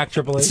 Come back,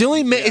 Triple H.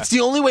 It's the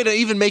only way to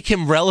even make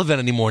him relevant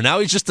anymore. Now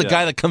he's just the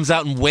guy that comes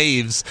out and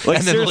waves Like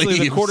and then seriously, leaves.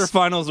 the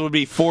quarterfinals would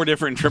be 4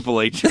 different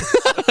Triple H's.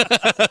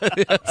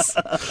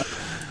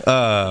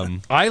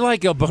 I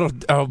like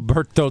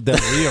Alberto Del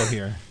Rio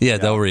here. Yeah,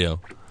 Del Rio.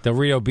 Del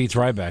Rio beats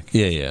Ryback.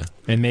 Yeah.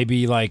 And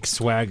maybe like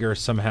Swagger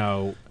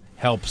somehow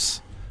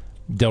helps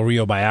Del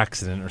Rio by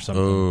accident or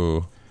something.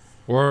 Oh.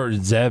 Or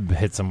Zeb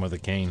hits him with a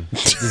cane.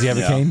 Does he have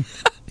a cane?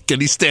 Can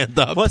he stand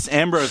up? Plus,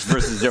 Ambrose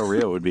versus Del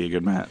Rio would be a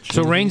good match.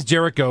 So Reigns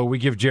Jericho, we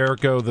give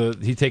Jericho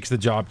he takes the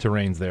job to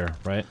Reigns there,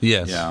 right?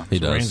 Yes, Yeah. he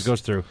does. Reigns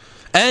goes through.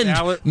 and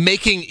Balor-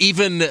 making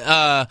even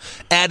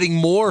adding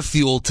more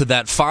fuel to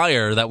that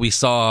fire that we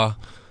saw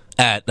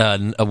at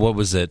what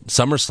was it,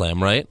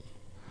 SummerSlam, right?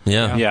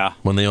 Yeah.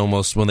 When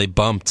they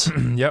bumped.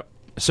 Yep.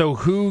 So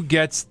who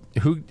gets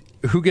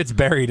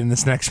buried in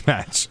this next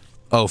match?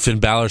 Oh, Finn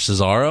Balor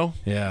Cesaro.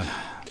 Yeah.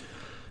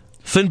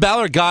 Finn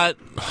Balor got.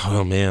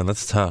 Oh man,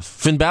 that's tough.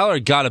 Finn Balor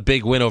got a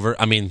big win over.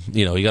 I mean,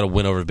 he got a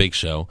win over Big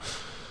Show.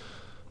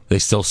 They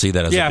still see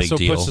that as a big so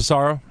deal. put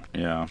Cesaro.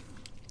 Yeah.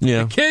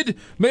 Yeah. Kid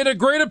made a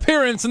great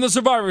appearance in the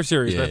Survivor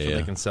Series. Yeah, That's what yeah.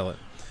 they can sell it.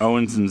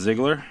 Owens and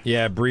Ziggler.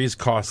 Yeah, Breeze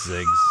costs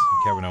Ziggs.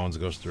 Kevin Owens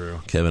goes through.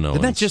 Kevin Owens.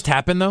 Didn't that just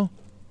happen, though?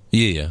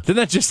 Yeah. Didn't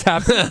that just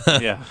happen?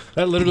 Yeah.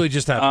 That literally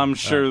just happened. I'm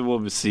sure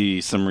we'll see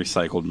some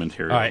recycled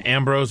material. All right,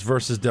 Ambrose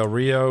versus Del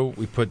Rio.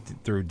 We put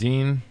through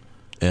Dean.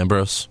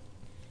 Ambrose.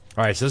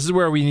 All right, so this is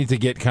where we need to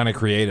get kind of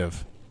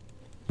creative.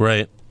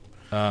 Right.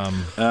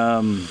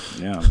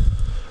 Yeah.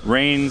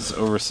 Reigns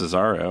over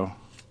Cesaro.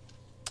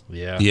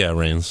 Yeah. Yeah,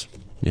 Reigns.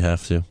 You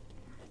have to.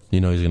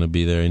 You know he's going to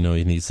be there. You know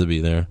he needs to be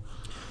there.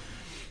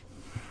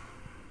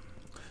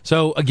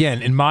 So,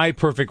 again, in my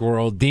perfect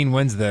world, Dean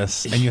wins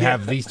this, and you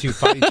have these two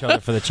fight each other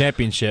for the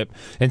championship,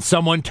 and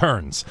someone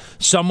turns.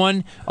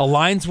 Someone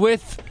aligns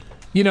with,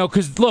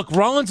 because, look,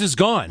 Rollins is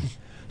gone.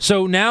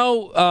 So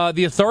now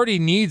the Authority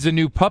needs a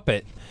new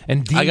puppet,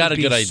 and Dean I got would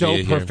a be good so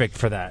idea here. perfect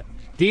for that.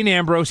 Dean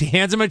Ambrose, he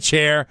hands him a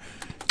chair.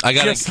 I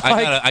got Just a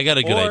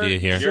good or idea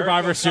here.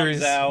 Survivor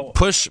Series.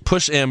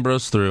 Push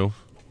Ambrose through.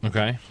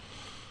 Okay.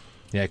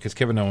 Yeah, because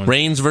Kevin Owens.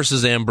 Reigns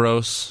versus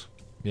Ambrose.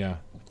 Yeah.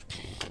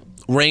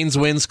 Reigns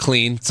wins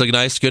clean. It's a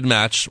nice, good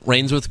match.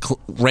 Reigns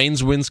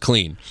wins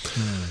clean.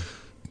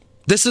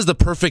 This is the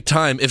perfect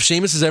time. If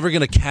Sheamus is ever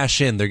going to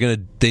cash in,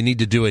 they need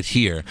to do it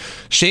here.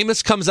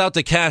 Sheamus comes out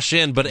to cash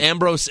in, but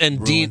Ambrose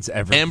and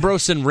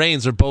Ambrose and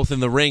Reigns are both in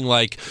the ring.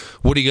 Like,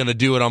 what are you going to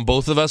do it on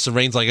both of us? And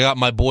Reigns like, I got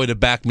my boy to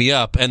back me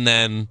up, and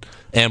then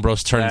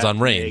Ambrose turns on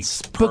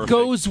Reigns. But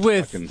goes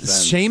with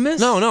Sheamus?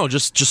 No,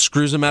 just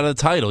screws him out of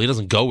the title. He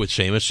doesn't go with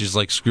Sheamus. She's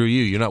like, screw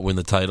you. You're not winning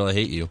the title. I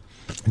hate you.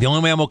 The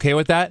only way I'm okay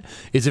with that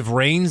is if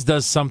Reigns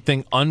does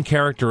something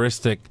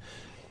uncharacteristic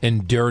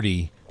and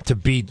dirty to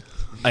beat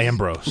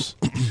Ambrose.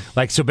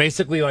 So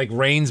basically,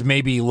 Reigns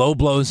maybe low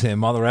blows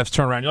him while the refs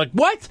turn around. You're like,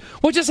 what?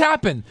 What just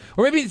happened?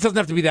 Or maybe it doesn't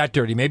have to be that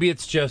dirty. Maybe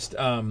it's just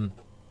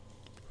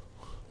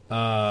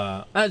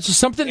it's just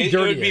something dirty. It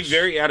would be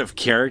very out of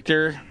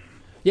character.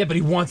 Yeah, but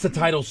he wants the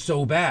title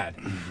so bad.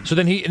 So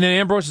then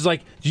Ambrose is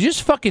like, did you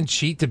just fucking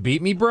cheat to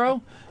beat me,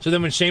 bro? So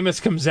then when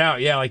Sheamus comes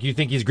out, you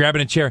think he's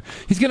grabbing a chair.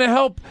 He's going to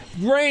help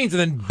Reigns, and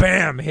then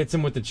bam, hits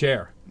him with the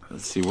chair.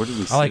 Let's see, where did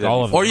we see I like that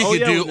all of before?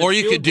 them. Or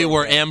you could do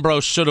where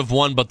Ambrose should have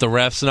won, but the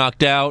refs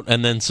knocked out,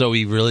 and then so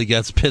he really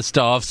gets pissed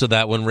off. So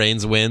that when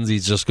Reigns wins, he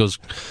just goes.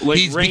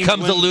 He Reigns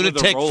becomes a wins with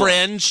lunatic roll-up.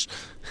 fringe.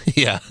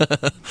 Yeah,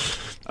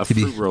 A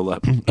fruit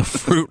roll-up. a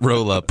fruit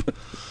roll up.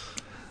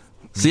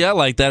 See, I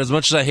like that as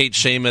much as I hate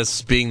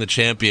Sheamus being the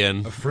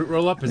champion. A fruit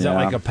roll up? Is that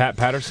like a Pat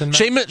Patterson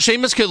match?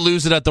 Sheamus could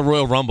lose it at the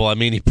Royal Rumble. I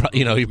mean, he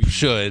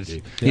should.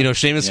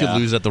 Sheamus could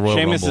lose at the Royal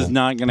Sheamus Rumble. is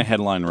not going to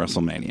headline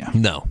WrestleMania.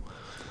 No.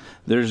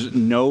 There's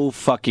no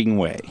fucking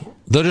way.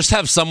 They'll just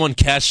have someone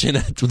cash in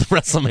at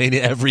WrestleMania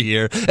every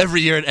year.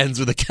 Every year it ends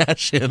with a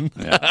cash in.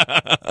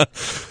 God,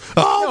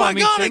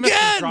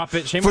 again!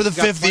 For the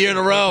fifth year in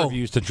a row.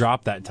 Used to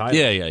drop that title.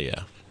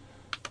 Yeah.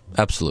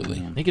 Absolutely.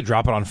 He could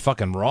drop it on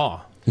fucking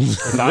Raw.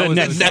 The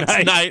next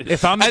night.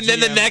 If I'm the and then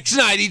the GM. next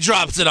night he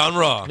drops it on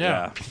Raw.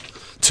 Yeah.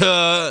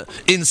 To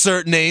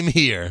insert name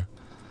here.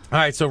 All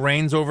right, so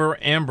Reigns over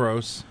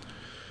Ambrose,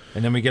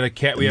 and then we get a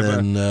cat. We so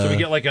we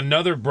get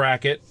another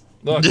bracket.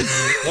 Look.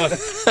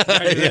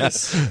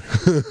 Yes.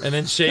 And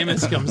then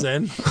Sheamus comes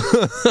in.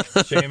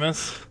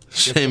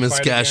 Sheamus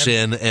cash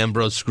in.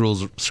 Ambrose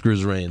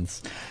screws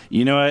Reigns.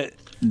 You know what?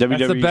 WWE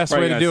That's the best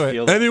way to do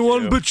it.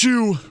 Anyone but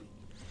you.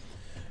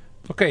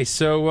 Okay,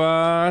 so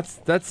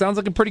that sounds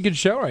like a pretty good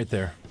show right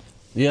there.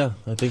 Yeah,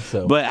 I think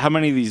so. But how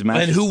many of these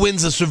matches? And who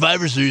wins the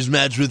Survivor Series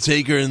match with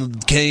Taker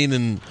and Kane?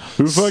 And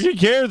Who fucking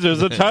cares?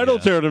 There's a title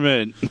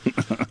tournament.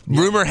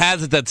 rumor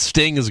has it that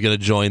Sting is going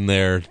to join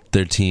their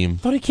team.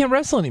 But he can't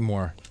wrestle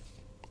anymore.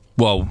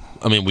 Well,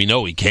 I mean, we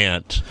know he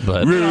can't,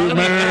 but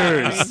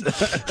Rumors.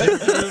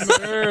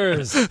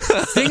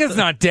 Sting is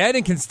not dead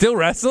and can still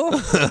wrestle?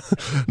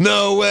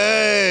 no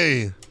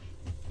way.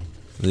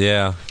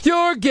 Yeah.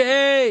 You're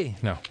gay.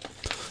 No.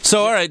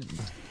 So, all right.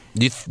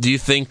 Do you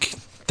think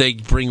they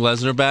bring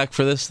Lesnar back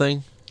for this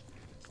thing?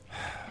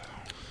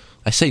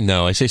 I say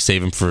no. I say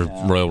save him for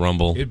Royal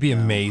Rumble. It'd be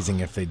amazing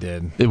if they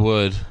did. It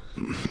would.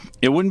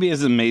 It wouldn't be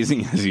as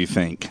amazing as you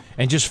think.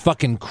 And just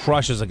fucking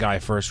crushes a guy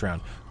first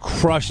round.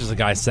 Crushes a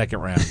guy second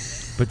round.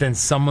 But then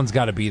someone's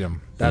got to beat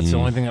him. That's the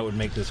only thing that would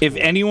make this If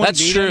cool. anyone That's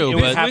beat true, him, it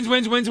would but- have-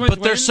 wins.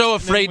 But they're so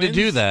afraid to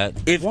do that.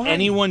 if Why?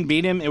 anyone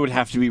beat him, it would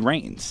have to be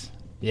Reigns.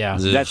 Yeah.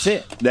 Ugh. That's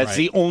it. That's Right.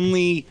 the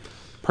only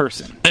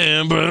person.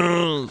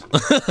 Ambrose.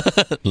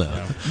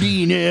 No.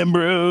 Dean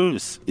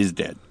Ambrose is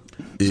dead.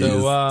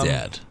 So, Is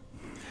dead.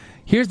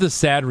 Here's the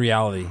sad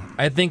reality.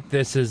 I think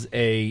this is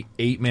a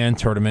 8-man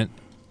tournament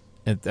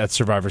at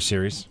Survivor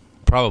Series.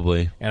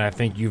 Probably. And I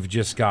think you've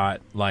just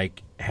got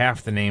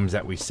half the names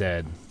that we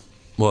said.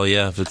 Well,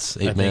 yeah, if it's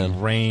I 8 man.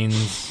 think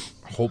Reigns,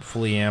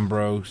 hopefully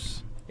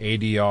Ambrose,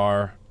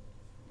 ADR,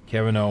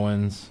 Kevin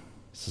Owens,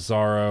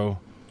 Cesaro,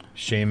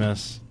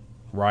 Sheamus,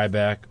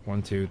 Ryback,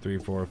 1, 2, 3,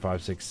 4,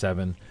 5, 6,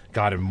 7.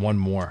 God, and one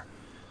more.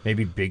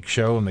 Maybe Big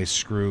Show, and they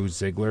screw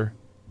Ziggler.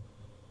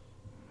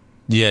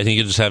 Yeah, I think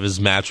you just have his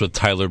match with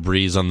Tyler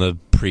Breeze on the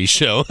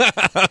pre-show.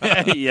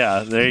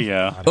 Yeah, there you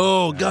go.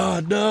 Oh,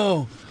 God,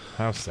 no.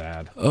 How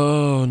sad.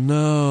 Oh,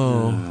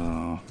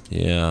 no.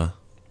 Yeah.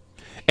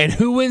 And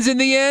who wins in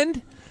the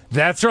end?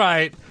 That's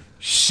right.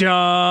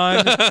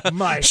 Shawn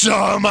Michaels.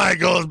 Shawn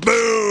Michaels,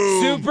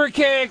 boom! Super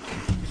kick.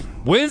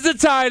 Wins the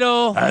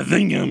title. I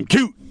think I'm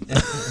cute.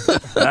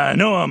 I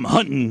know I'm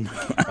hunting.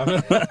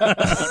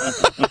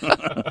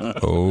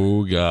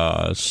 Oh,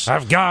 gosh.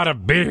 I've got a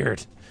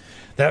beard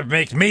that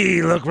makes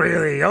me look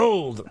really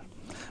old.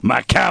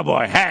 My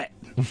cowboy hat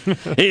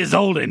is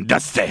old and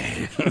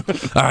dusty.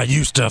 I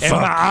used to In my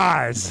fuck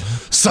eyes.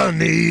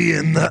 Sonny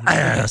in the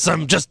ass.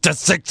 I'm just a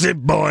sexy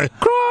boy.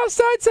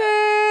 Cross-eyed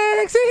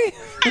sexy.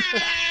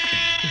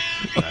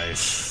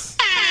 Nice.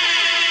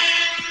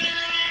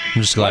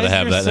 I'm just glad to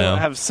have that now.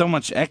 Have so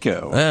much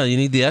echo. Yeah, you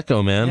need the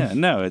echo, man. Yeah,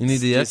 no, it's you need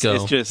the echo.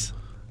 It's just.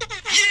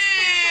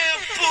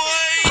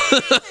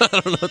 I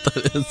don't know what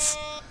that is.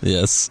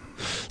 Yes.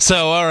 So,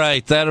 all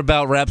right, that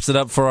about wraps it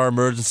up for our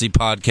emergency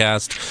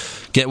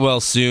podcast. Get well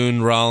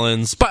soon,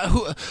 Rollins. But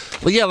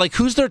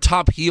who's their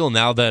top heel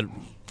now that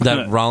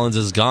Rollins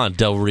is gone?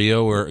 Del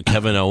Rio or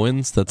Kevin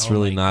Owens? That's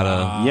really not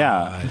a.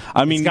 Yeah,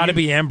 I mean, It's got to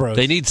be Ambrose.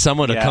 They need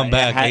someone to come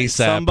back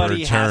ASAP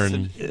or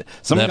turn.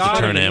 They have to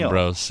turn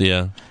Ambrose.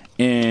 Yeah.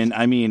 And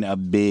I mean a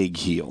big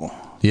heel,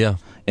 Yeah.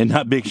 and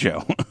not Big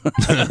Show.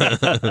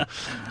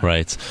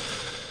 Right.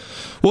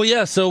 Well,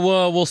 yeah, so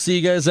we'll see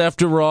you guys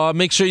after Raw.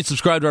 Make sure you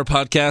subscribe to our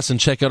podcast and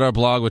check out our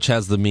blog, which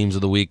has the memes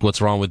of the week, What's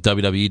Wrong with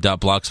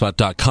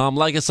WWE.blogspot.com.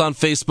 Like us on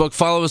Facebook.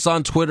 Follow us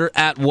on Twitter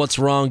at What's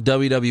Wrong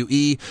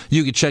WWE.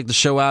 You can check the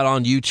show out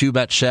on YouTube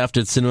at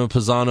Shafted Cinema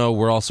Pisano.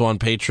 We're also on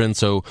Patreon,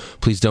 so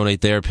please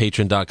donate there,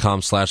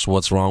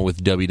 patreon.com/What's Wrong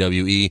with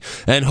WWE.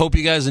 And hope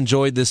you guys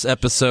enjoyed this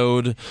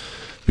episode.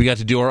 We got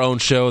to do our own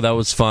show. That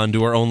was fun.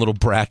 Do our own little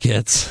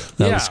brackets.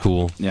 That was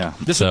cool. Yeah,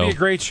 This would be a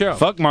great show.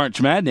 Fuck March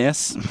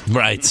Madness.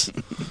 Right.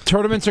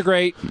 Tournaments are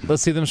great.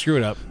 Let's see them screw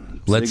it up.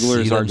 Let's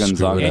Ziggler's see our them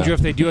screw Gonzaga. it Andrew, up.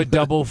 if they do a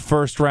double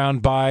first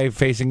round bye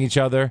facing each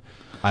other,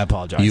 I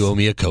apologize. You owe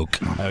me a Coke.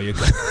 I owe you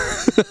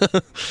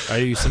Coke. I owe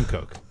you some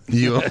Coke.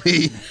 You owe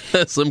me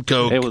some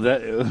Coke. Hey,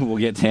 we'll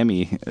get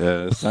Tammy,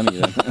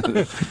 Sonny.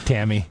 Then.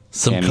 Tammy.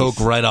 Some Tammy's- Coke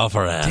right off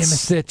our ass.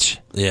 Timosich.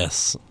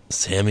 Yes.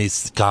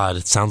 Sammy's, God,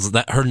 it sounds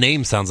that her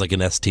name sounds like an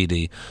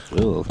STD.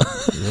 God,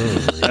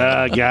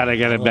 I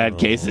got a bad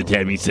case of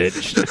Tammy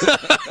Sitch.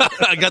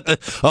 I got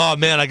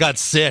I got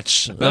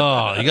sitch.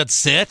 Oh, you got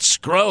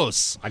sitch?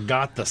 Gross. I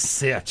got the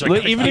sitch.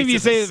 Even if you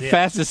say it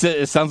fast,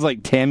 it sounds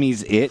like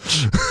Tammy's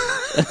itch.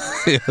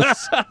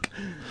 Yes.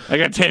 I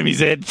got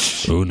Tammy's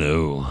itch. Oh,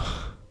 no.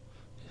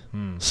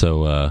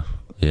 So,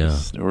 yeah.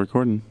 Still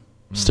recording.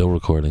 Still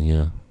recording,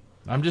 yeah.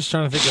 I'm just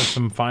trying to think of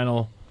some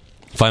final.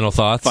 Final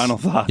thoughts? Final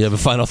thoughts. You have a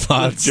final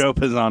thoughts? Joe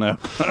Pisano.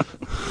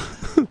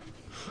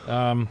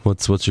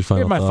 What's your final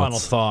Here are my thoughts? final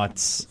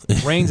thoughts.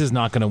 Reigns is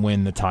not going to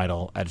win the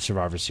title at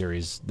Survivor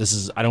Series.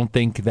 I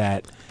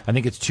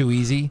think it's too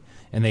easy,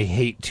 and they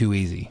hate too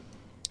easy.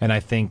 And I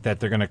think that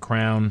they're going to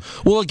crown.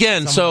 Well,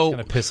 again, Someone's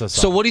gonna piss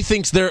us off. what do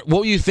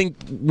you think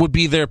would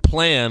be their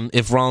plan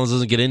if Rollins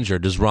doesn't get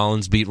injured? Does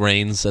Rollins beat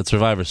Reigns at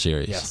Survivor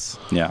Series? Yes.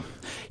 Yeah.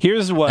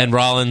 Here's what. And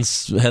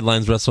Rollins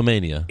headlines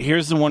WrestleMania.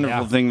 Here's the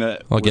wonderful thing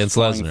that was Against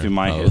flying Lesnar. through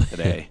my Oh. head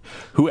today.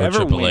 Whoever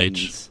Triple wins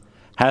H.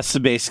 has to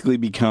basically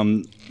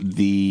become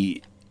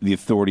the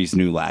authority's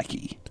new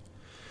lackey,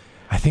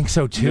 I think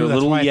so, too. You're a That's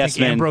little why I yes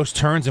think man. Ambrose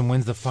turns and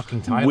wins the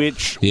fucking title.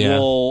 which Yeah,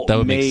 will that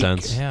would make make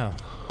sense. Yeah.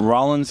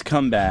 Rollins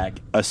come back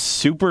a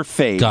super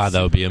face. God,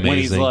 that would be When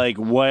he's amazing. like,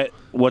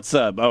 "What's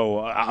up?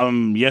 Oh,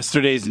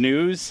 yesterday's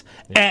news."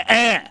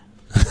 And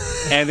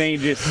then he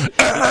just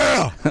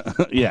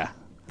yeah.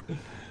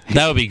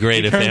 That would be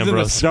great if Turns into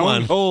Ambrose Stone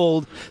won.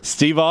 Cold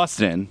Steve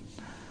Austin.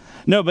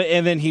 No, but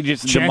and then he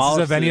just Chances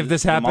demolishes, of any of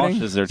this happening?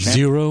 demolishes their chance.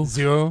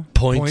 0.0.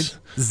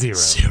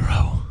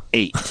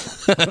 8.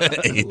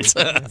 8.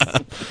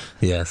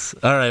 Yes.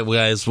 All right,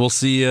 guys. We'll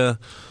see.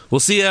 We'll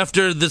see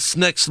after this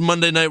next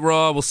Monday Night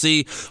Raw. We'll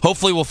see.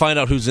 Hopefully, we'll find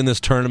out who's in this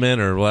tournament,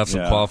 or we'll have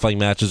some Yeah. qualifying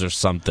matches or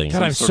something.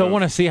 God, I sort so of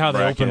want to see how they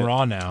bracket. open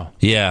Raw now.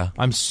 Yeah.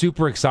 I'm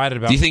super excited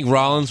about Do you think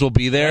Rollins will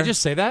be Did there? I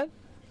just say that?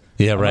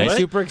 Yeah, right. I'm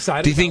super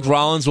excited. Do you think about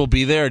Rollins will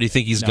be there, or do you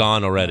think he's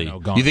gone already? no,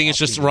 gone. Do you think it's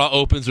I'll just be there. Raw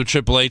opens with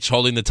Triple H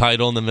holding the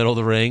title in the middle of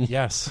the ring?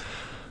 Yes.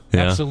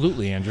 Yeah.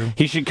 Absolutely, Andrew.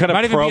 He should cut a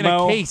Might even be in a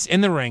promo. case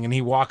in the ring, and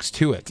he walks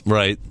to it.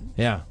 Right.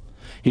 Yeah.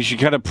 He should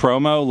cut a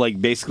promo, like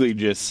basically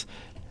just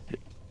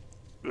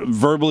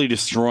verbally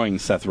destroying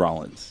Seth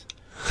Rollins.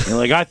 You're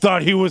like, I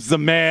thought he was the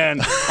man.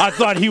 I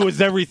thought he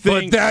was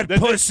everything But that this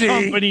pussy-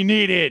 company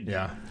needed.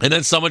 Yeah. And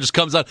then someone just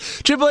comes out,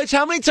 Triple H,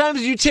 how many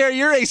times did you tear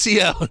your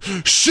ACL?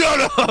 Shut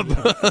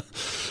up!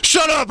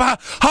 Shut up!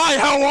 Hi,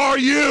 how are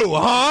you?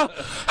 Huh?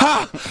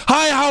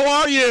 Hi, how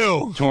are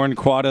you? Torn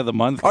Quad of the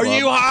Month Are Club.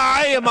 you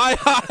high? Am I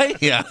high?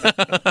 Yeah.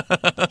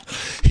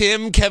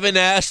 Him, Kevin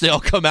Nash, they all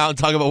come out and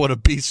talk about what a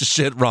piece of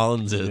shit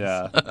Rollins is.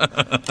 Yeah.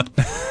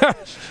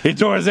 He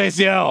tore his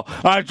ACL.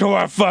 I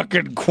tore a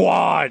fucking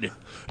quad.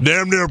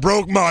 Damn near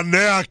broke my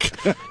neck.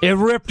 It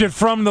ripped it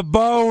from the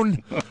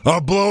bone. A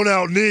blown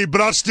out knee,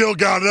 but I still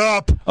got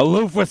up. A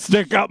loofah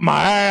stick up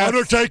my ass.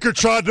 Undertaker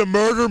tried to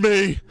murder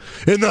me.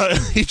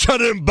 He tried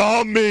to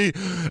embalm me,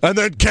 and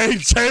then Kane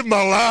saved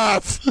my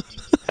life.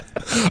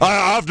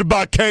 I have to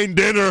buy Kane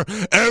dinner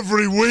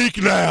every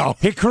week now.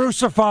 He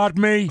crucified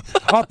me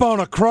up on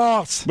a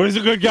cross, But he's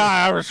a good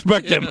guy. I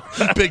respect him.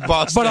 Big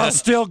boss but man. I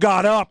still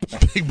got up.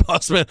 Big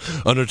boss man.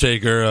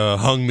 Undertaker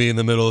hung me in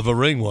the middle of a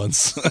ring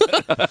once.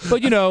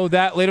 But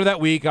that later that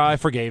week, I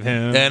forgave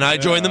him, And I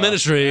joined the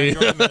ministry.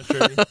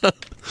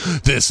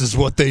 This is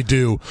what they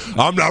do.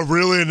 I'm not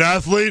really an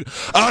athlete.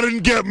 I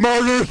didn't get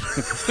murdered.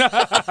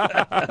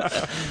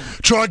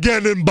 Try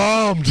getting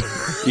embalmed.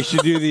 You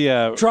should do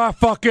the. Try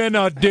fucking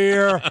a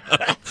deer.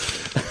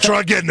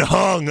 Try getting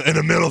hung in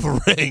the middle of a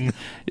ring.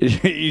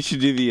 You should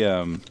do the.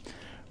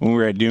 When we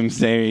were at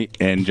Doomsday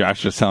and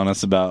Josh was telling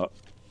us about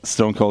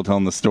Stone Cold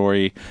telling the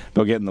story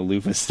about getting the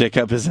loofah stick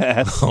up his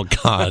ass. Oh,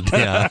 God,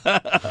 yeah.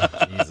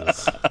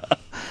 Jesus.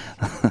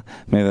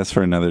 Maybe that's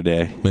for another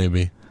day.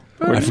 Maybe.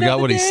 I forgot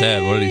what he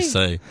said. What did he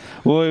say?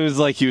 Well, it was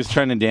like he was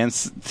trying to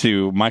dance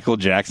to Michael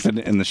Jackson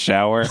in the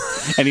shower,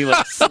 and he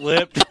like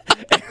slipped,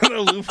 and the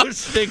loofah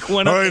stick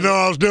went up. I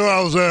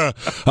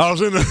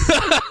was in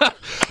the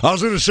I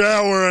was in the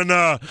shower, and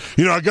I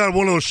got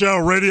one of those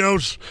shower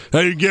radios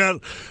that you get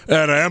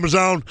at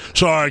Amazon.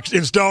 So I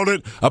installed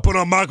it. I put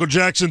on Michael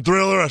Jackson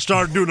Thriller. I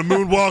started doing the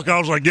moonwalk. I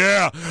was like,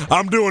 yeah,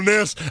 I'm doing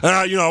this. And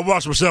I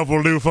washed myself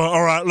with a loofah.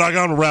 All right, like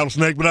I'm a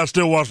rattlesnake, but I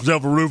still washed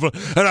myself with a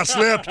loofah. And I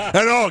slipped,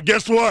 and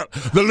guess what?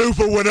 The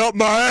loofah went up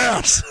my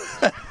ass.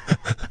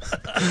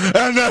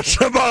 And that's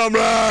the bottom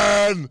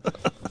line.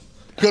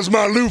 Because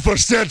my loofah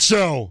said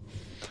so.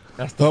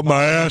 Up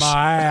my ass.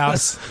 My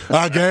ass.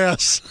 I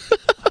guess.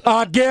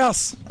 I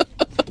guess.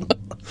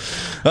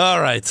 All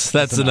right.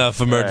 That's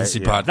enough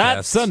emergency All right, podcast.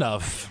 That's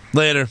enough.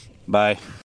 Later. Bye.